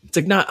 It's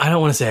like not. I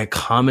don't want to say a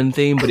common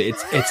theme, but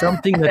it's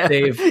something that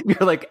they've.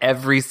 You're like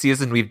every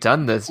season we've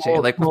done this, Jay.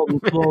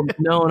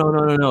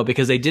 No,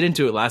 because they didn't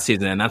do it last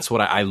season, and that's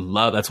what I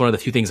love. That's one of the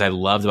few things I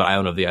loved about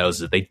Island of the Isles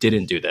is that they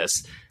didn't do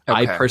this.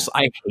 Okay.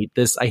 I hate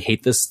this. I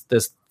hate this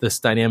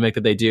dynamic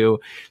that they do.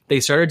 They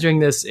started doing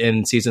this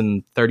in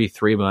season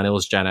 33,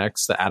 Millennials Gen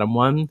X, the Adam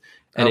one,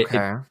 and it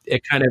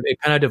kind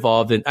of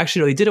devolved. And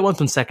actually, no, they did it once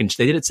on second.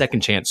 They did it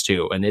second chance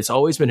too, and it's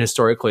always been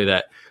historically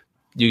that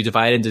you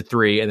divide into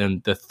 3, and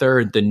then the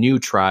third, the new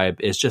tribe,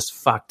 is just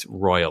fucked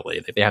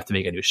royally. They have to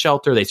make a new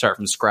shelter. They start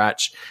from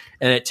scratch,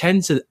 and it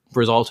tends to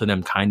result in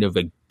them kind of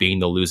like being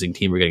the losing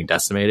team or getting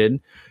decimated.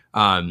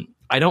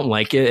 I don't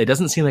like it. It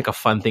doesn't seem like a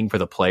fun thing for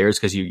the players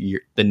because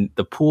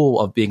the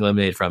pool of being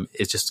eliminated from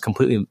is just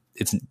completely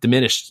it's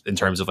diminished in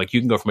terms of like you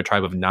can go from a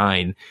tribe of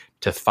 9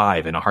 to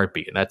 5 in a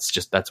heartbeat, and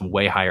that's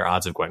way higher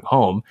odds of going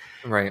home.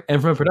 Right.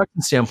 And from a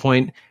production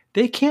standpoint,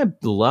 they can't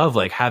love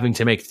like having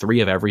to make 3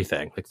 of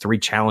everything, like 3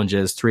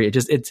 challenges, 3.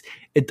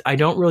 I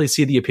don't really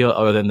see the appeal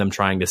other than them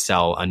trying to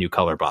sell a new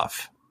color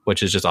buff,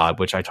 which is just odd,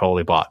 which I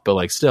totally bought. But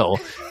like, still,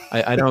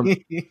 I don't,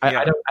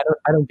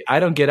 I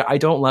don't get it. I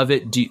don't love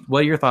it.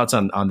 What are your thoughts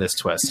on this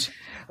twist?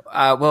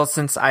 Well,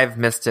 since I've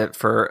missed it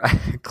for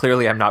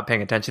clearly, I'm not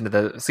paying attention to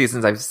the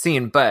seasons I've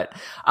seen, but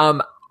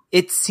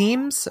it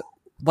seems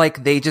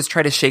like they just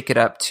try to shake it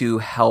up to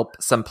help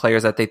some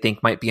players that they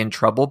think might be in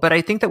trouble. But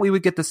I think that we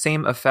would get the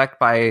same effect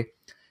by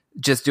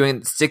just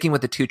sticking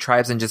with the 2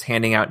 tribes and just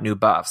handing out new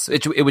buffs.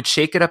 It would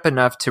shake it up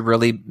enough to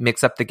really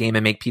mix up the game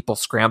and make people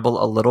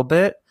scramble a little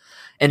bit.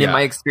 And in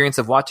my experience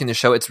of watching the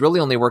show, it's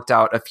really only worked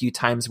out a few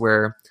times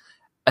where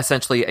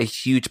essentially a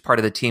huge part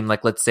of the team,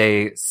 like let's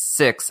say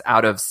 6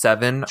 out of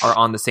 7 are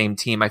on the same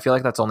team. I feel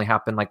like that's only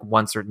happened like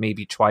once or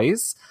maybe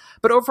twice.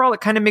 But overall,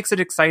 it kind of makes it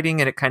exciting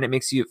and it kind of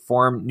makes you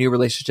form new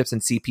relationships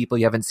and see people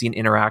you haven't seen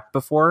interact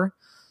before.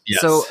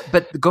 Yes. So,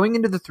 but going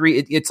into the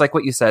 3, it's like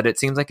what you said. It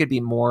seems like it'd be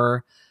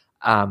more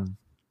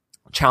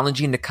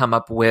challenging to come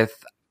up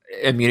with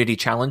immunity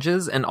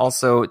challenges. And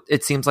also,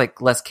 it seems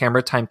like less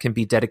camera time can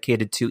be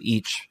dedicated to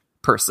each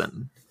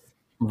person.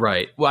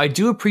 Right. Well, I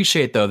do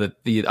appreciate though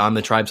that on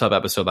the Tribes Hub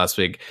episode last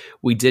week,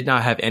 we did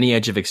not have any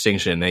Edge of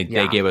Extinction. They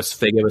gave us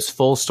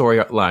full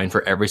storyline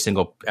for every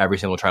single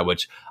tribe,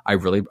 which I'm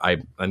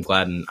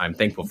glad and I'm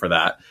thankful for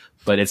that.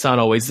 But it's not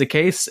always the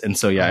case, and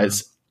so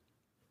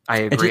I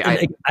agree.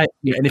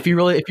 And if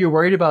you're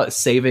worried about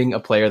saving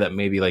a player that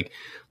maybe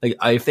if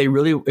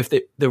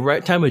the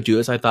right time to do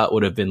this, I thought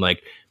would have been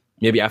like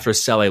maybe after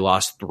Sele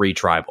lost 3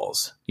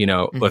 tribals,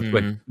 but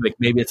like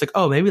maybe it's like,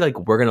 oh, maybe like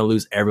we're going to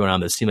lose everyone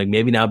on this team. Like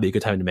maybe now would be a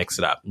good time to mix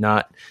it up.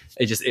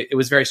 It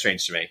was very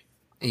strange to me.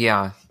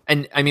 Yeah.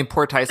 And I mean,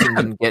 poor Tyson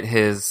didn't get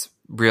his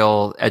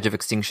real Edge of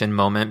Extinction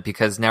moment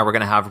because now we're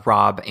going to have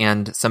Rob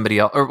and somebody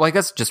else, or well, I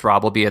guess just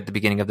Rob will be at the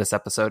beginning of this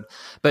episode,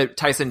 but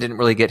Tyson didn't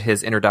really get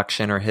his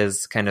introduction or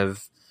his kind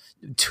of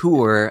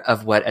tour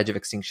of what Edge of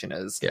Extinction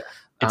is. Yeah.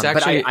 It's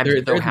actually I'm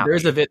so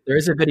happy. There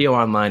is a video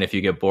online if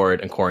you get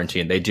bored in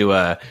quarantine. They do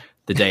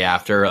the day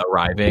after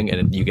arriving,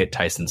 and you get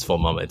Tyson's full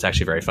moment. It's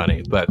actually very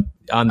funny, but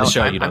on the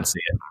show you don't see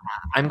it.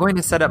 I'm going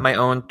to set up my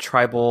own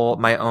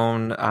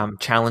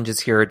challenges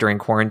here during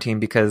quarantine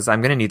because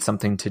I'm going to need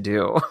something to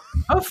do.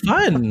 Oh,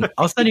 fun!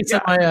 I'll send you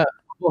some of my.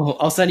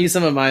 I'll send you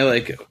some of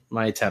my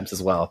my attempts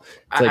as well.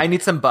 I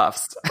need some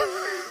buffs.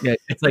 Yeah,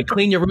 it's like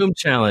clean your room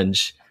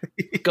challenge.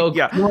 Go,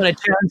 you want a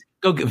challenge?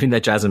 Go get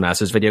that Jasmine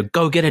Masters video.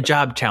 Go get a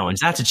job challenge.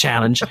 That's a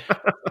challenge.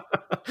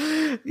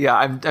 Yeah,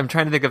 I'm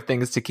trying to think of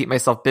things to keep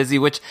myself busy,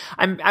 which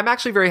I'm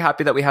actually very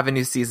happy that we have a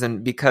new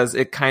season because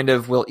it kind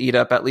of will eat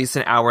up at least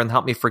an hour and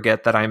help me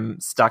forget that I'm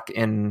stuck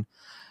in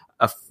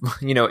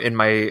in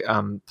my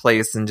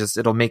place, and just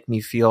it'll make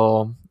me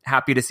feel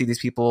happy to see these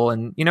people,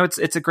 and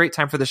it's a great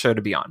time for the show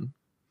to be on.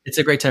 It's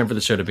a great time for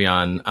the show to be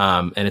on,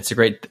 and it's a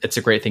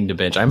great thing to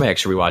binge. I might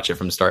actually rewatch it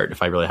from start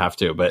if I really have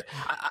to, but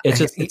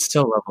it's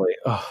so lovely.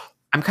 Oh.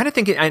 I'm kind of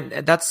thinking, and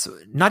that's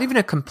not even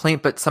a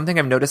complaint, but something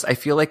I've noticed. I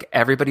feel like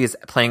everybody is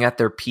playing at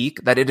their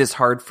peak, that it is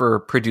hard for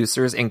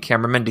producers and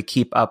cameramen to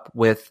keep up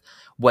with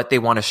what they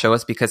want to show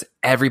us because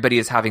everybody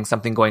is having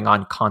something going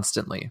on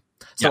constantly.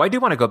 So I do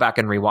want to go back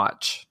and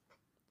rewatch.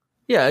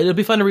 Yeah, it'll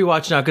be fun to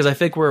rewatch now because I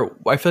feel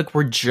like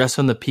we're just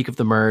on the peak of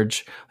the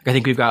merge. Like I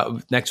think we've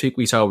got next week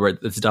we saw where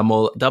it's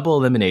double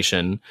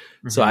elimination.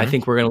 Mm-hmm. So I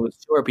think we're going to lose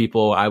 2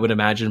 people. I would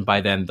imagine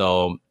by then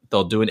they'll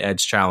do an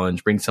edge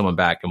challenge, bring someone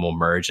back, and we'll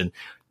merge. And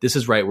this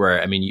is right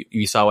where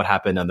you saw what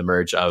happened on the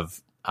merge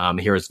of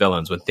Heroes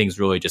Villains when things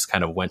really just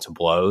kind of went to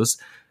blows.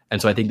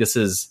 And so I think this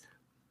is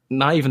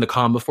not even the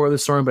calm before the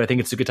storm, but I think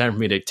it's a good time for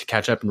me to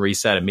catch up and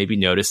reset and maybe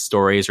notice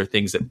stories or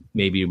things that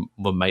maybe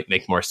might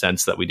make more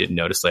sense that we didn't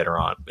notice later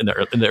on in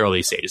the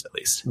early stages, at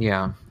least.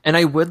 Yeah. And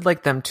I would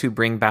like them to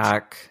bring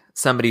back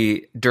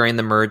somebody during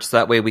the merge so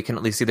that way we can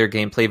at least see their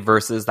gameplay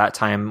versus that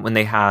time when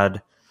they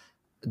had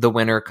the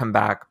winner come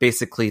back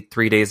basically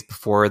 3 days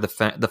before the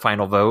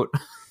final vote.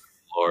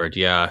 Lord,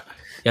 yeah.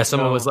 Yeah,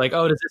 someone was like,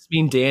 oh, does this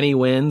mean Danny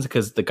wins?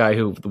 Because the guy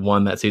who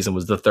won that season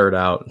was the third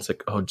out. It's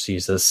like, oh,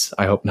 Jesus,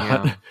 I hope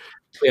not.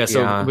 We're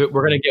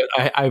going to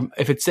get,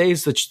 if it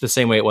stays the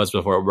same way it was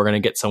before, we're going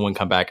to get someone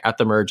come back at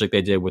the merge like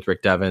they did with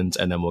Rick Devens,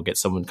 and then we'll get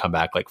someone come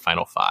back like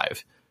Final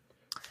 5.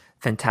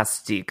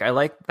 Fantastic. I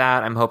like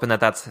that. I'm hoping that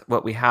that's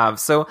what we have.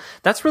 So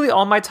that's really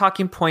all my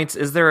talking points.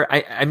 Is there,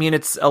 I mean,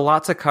 it's a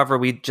lot to cover.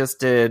 We just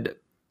did,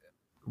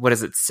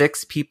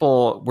 6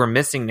 people we're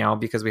missing now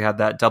because we had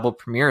that double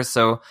premiere.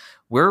 So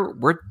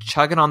we're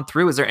chugging on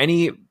through. Is there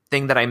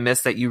anything that I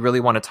missed that you really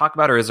want to talk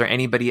about? Or is there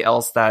anybody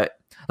else that,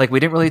 like,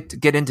 we didn't really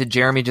get into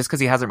Jeremy just because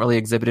he hasn't really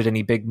exhibited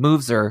any big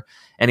moves or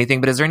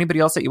anything, but is there anybody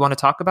else that you want to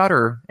talk about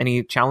or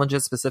any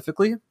challenges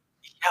specifically?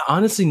 Yeah,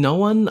 honestly, no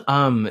one,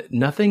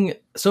 nothing.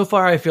 So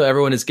far, I feel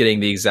everyone is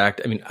getting the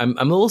exact, I'm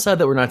a little sad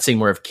that we're not seeing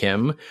more of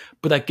Kim,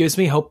 but that gives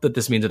me hope that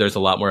this means that there's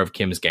a lot more of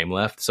Kim's game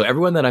left. So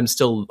everyone that I'm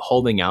still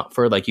holding out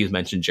for, like you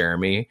mentioned,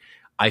 Jeremy,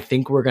 I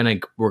think we're going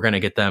to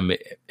get them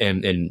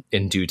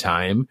in due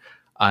time.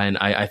 And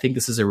I think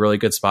this is a really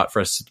good spot for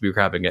us to be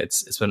grabbing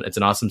it. It's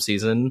an awesome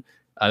season.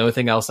 The only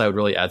thing else I would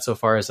really add so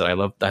far is that I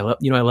love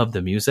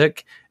the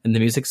music, and the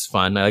music's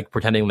fun. I like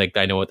pretending like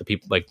I know what the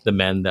people, like the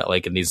men that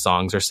like in these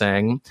songs are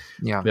saying.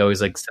 Yeah, we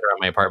always like sit around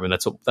my apartment.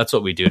 That's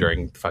what we do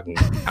during fucking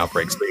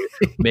outbreaks. We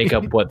make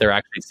up what they're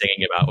actually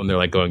singing about when they're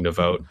like going to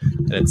vote,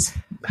 and it's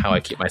how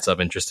I keep myself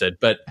interested.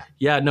 But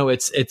yeah, no,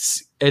 it's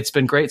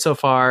been great so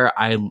far.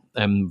 I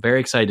am very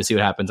excited to see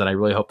what happens, and I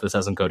really hope this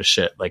doesn't go to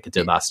shit like it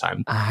did last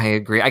time. I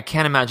agree. I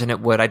can't imagine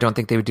it would. I don't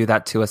think they would do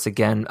that to us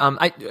again.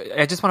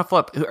 I just want to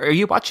flip. Are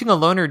you watching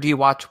alone or do you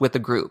watch with a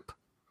group?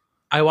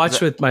 I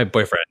watch with my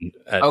boyfriend.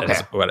 Okay.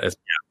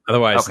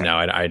 Otherwise, no,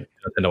 I tend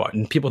to watch.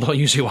 People don't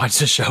usually watch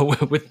the show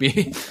with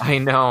me. I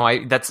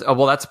know. That's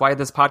why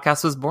this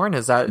podcast was born.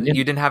 Is that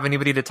you didn't have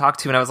anybody to talk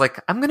to, and I was like,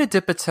 I'm going to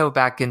dip a toe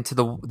back into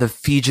the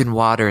Fijian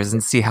waters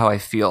and see how I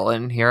feel,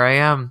 and here I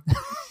am.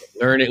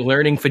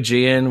 learning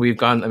Fijian.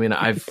 We've learned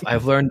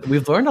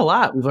a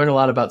lot. We've learned a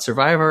lot about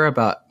Survivor,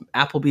 about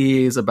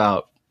Applebee's,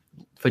 about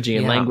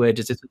Fijian language.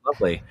 It's just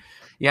lovely.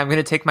 Yeah, I'm going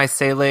to take my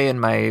Sele and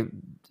my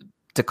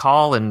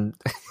Dakal and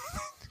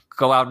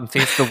go out and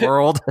face the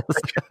world.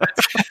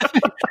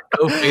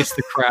 Go face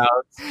the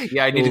crowds.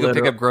 Yeah, I need to go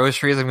pick up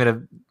groceries. I'm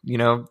going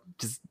to,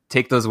 just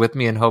take those with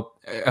me and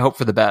hope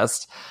for the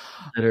best.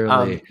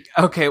 Literally.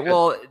 Okay,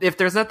 well, if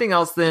there's nothing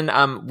else, then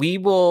we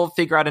will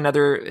figure out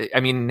another. I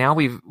mean, now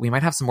we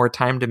might have some more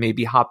time to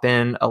maybe hop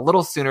in a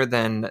little sooner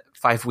than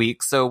 5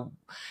 weeks. So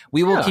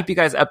we will keep you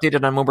guys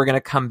updated on when we're going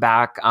to come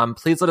back.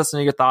 Please let us know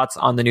your thoughts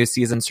on the new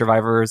season,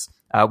 Survivors,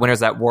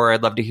 Winners at War.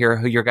 I'd love to hear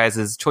who your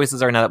guys'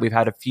 choices are now that we've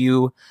had a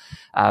few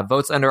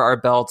votes under our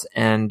belt.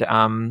 And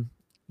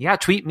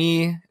tweet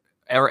me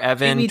or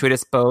Evan, tweet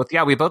us both.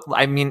 Yeah, we both.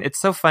 I mean, it's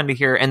so fun to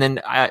hear. And then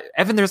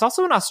Evan, there's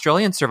also an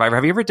Australian Survivor.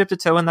 Have you ever dipped a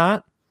toe in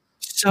that?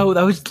 So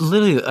that was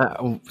literally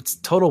it's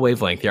total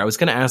wavelength here. I was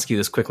going to ask you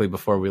this quickly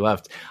before we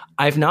left.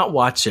 I've not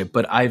watched it,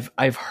 but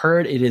I've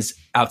heard it is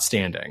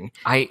outstanding.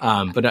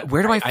 But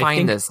where do I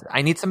find this?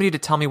 I need somebody to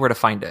tell me where to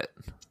find it.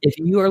 If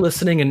you are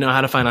listening and know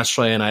how to find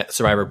Australian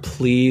Survivor,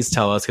 please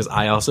tell us, because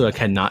I also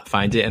cannot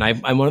find it. And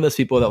I'm one of those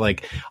people that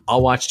like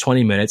I'll watch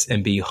 20 minutes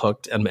and be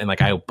hooked, and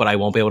but I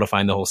won't be able to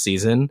find the whole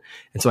season,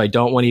 and so I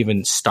don't want to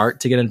even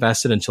start to get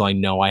invested until I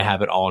know I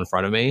have it all in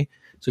front of me.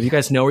 So if you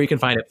guys know where you can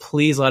find it,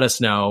 please let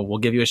us know. We'll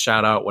give you a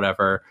shout out,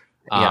 whatever.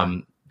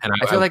 And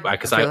I feel like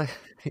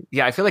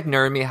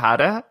Narumi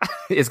Hada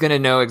is going to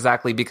know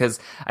exactly, because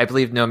I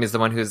believe Naomi is the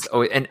one who's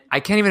always, and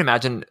I can't even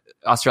imagine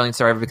Australian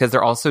Survivor because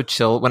they're all so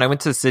chill. When I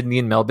went to Sydney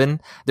and Melbourne,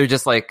 they're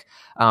just like,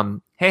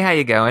 hey, how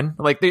you going?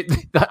 Like,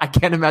 I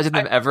can't imagine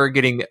them ever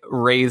getting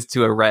raised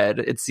to a red.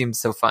 It seems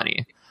so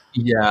funny.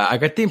 Yeah, I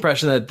got the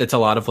impression that it's a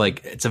lot of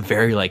like, it's a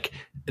very like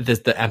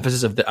the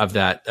emphasis of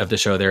the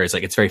show there is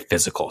like it's very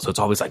physical. So it's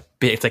always like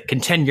it's like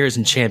contenders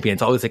and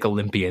champions, always like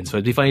Olympians. So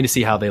it'd be funny to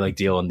see how they like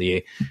deal in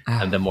the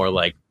more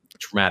like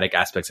dramatic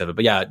aspects of it.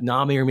 But yeah,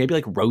 Nami or maybe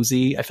like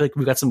Rosie. I feel like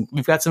we've got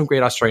some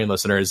great Australian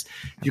listeners.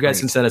 If you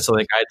guys can send us a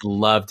link, I'd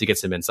love to get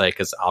some insight,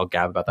 because I'll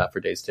gab about that for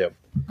days too.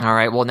 All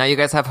right. Well, now you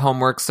guys have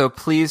homework, so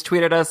please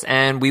tweet at us,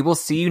 and we will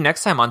see you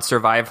next time on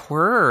Survive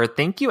Horror.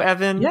 Thank you,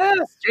 Evan.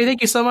 Yes, Jay,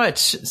 thank you so much.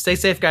 Stay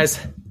safe, guys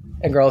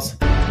and girls.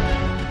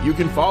 You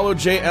can follow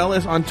Jay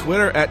Ellis on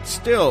Twitter at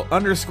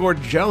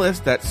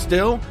still_jealous. That's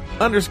still_JELLIS.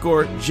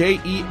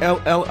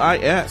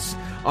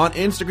 On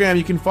Instagram,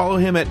 you can follow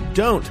him at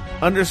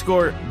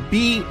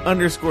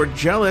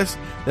don't_be_jealous.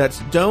 That's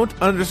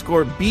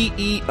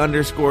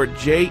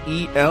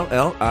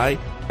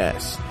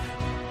don't_be_JELLIS.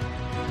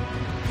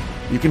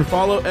 You can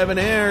follow Evan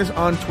Ayres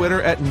on Twitter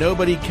at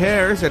Nobody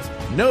Cares. That's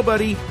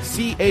Nobody,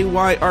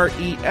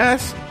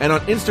 CAYRES. And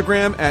on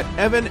Instagram at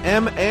Evan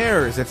M.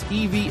 Ayres. That's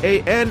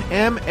EVANMAYRES.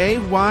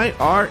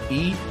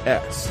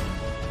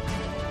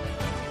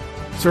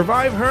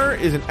 Survive Her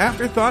is an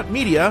Afterthought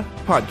Media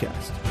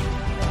podcast.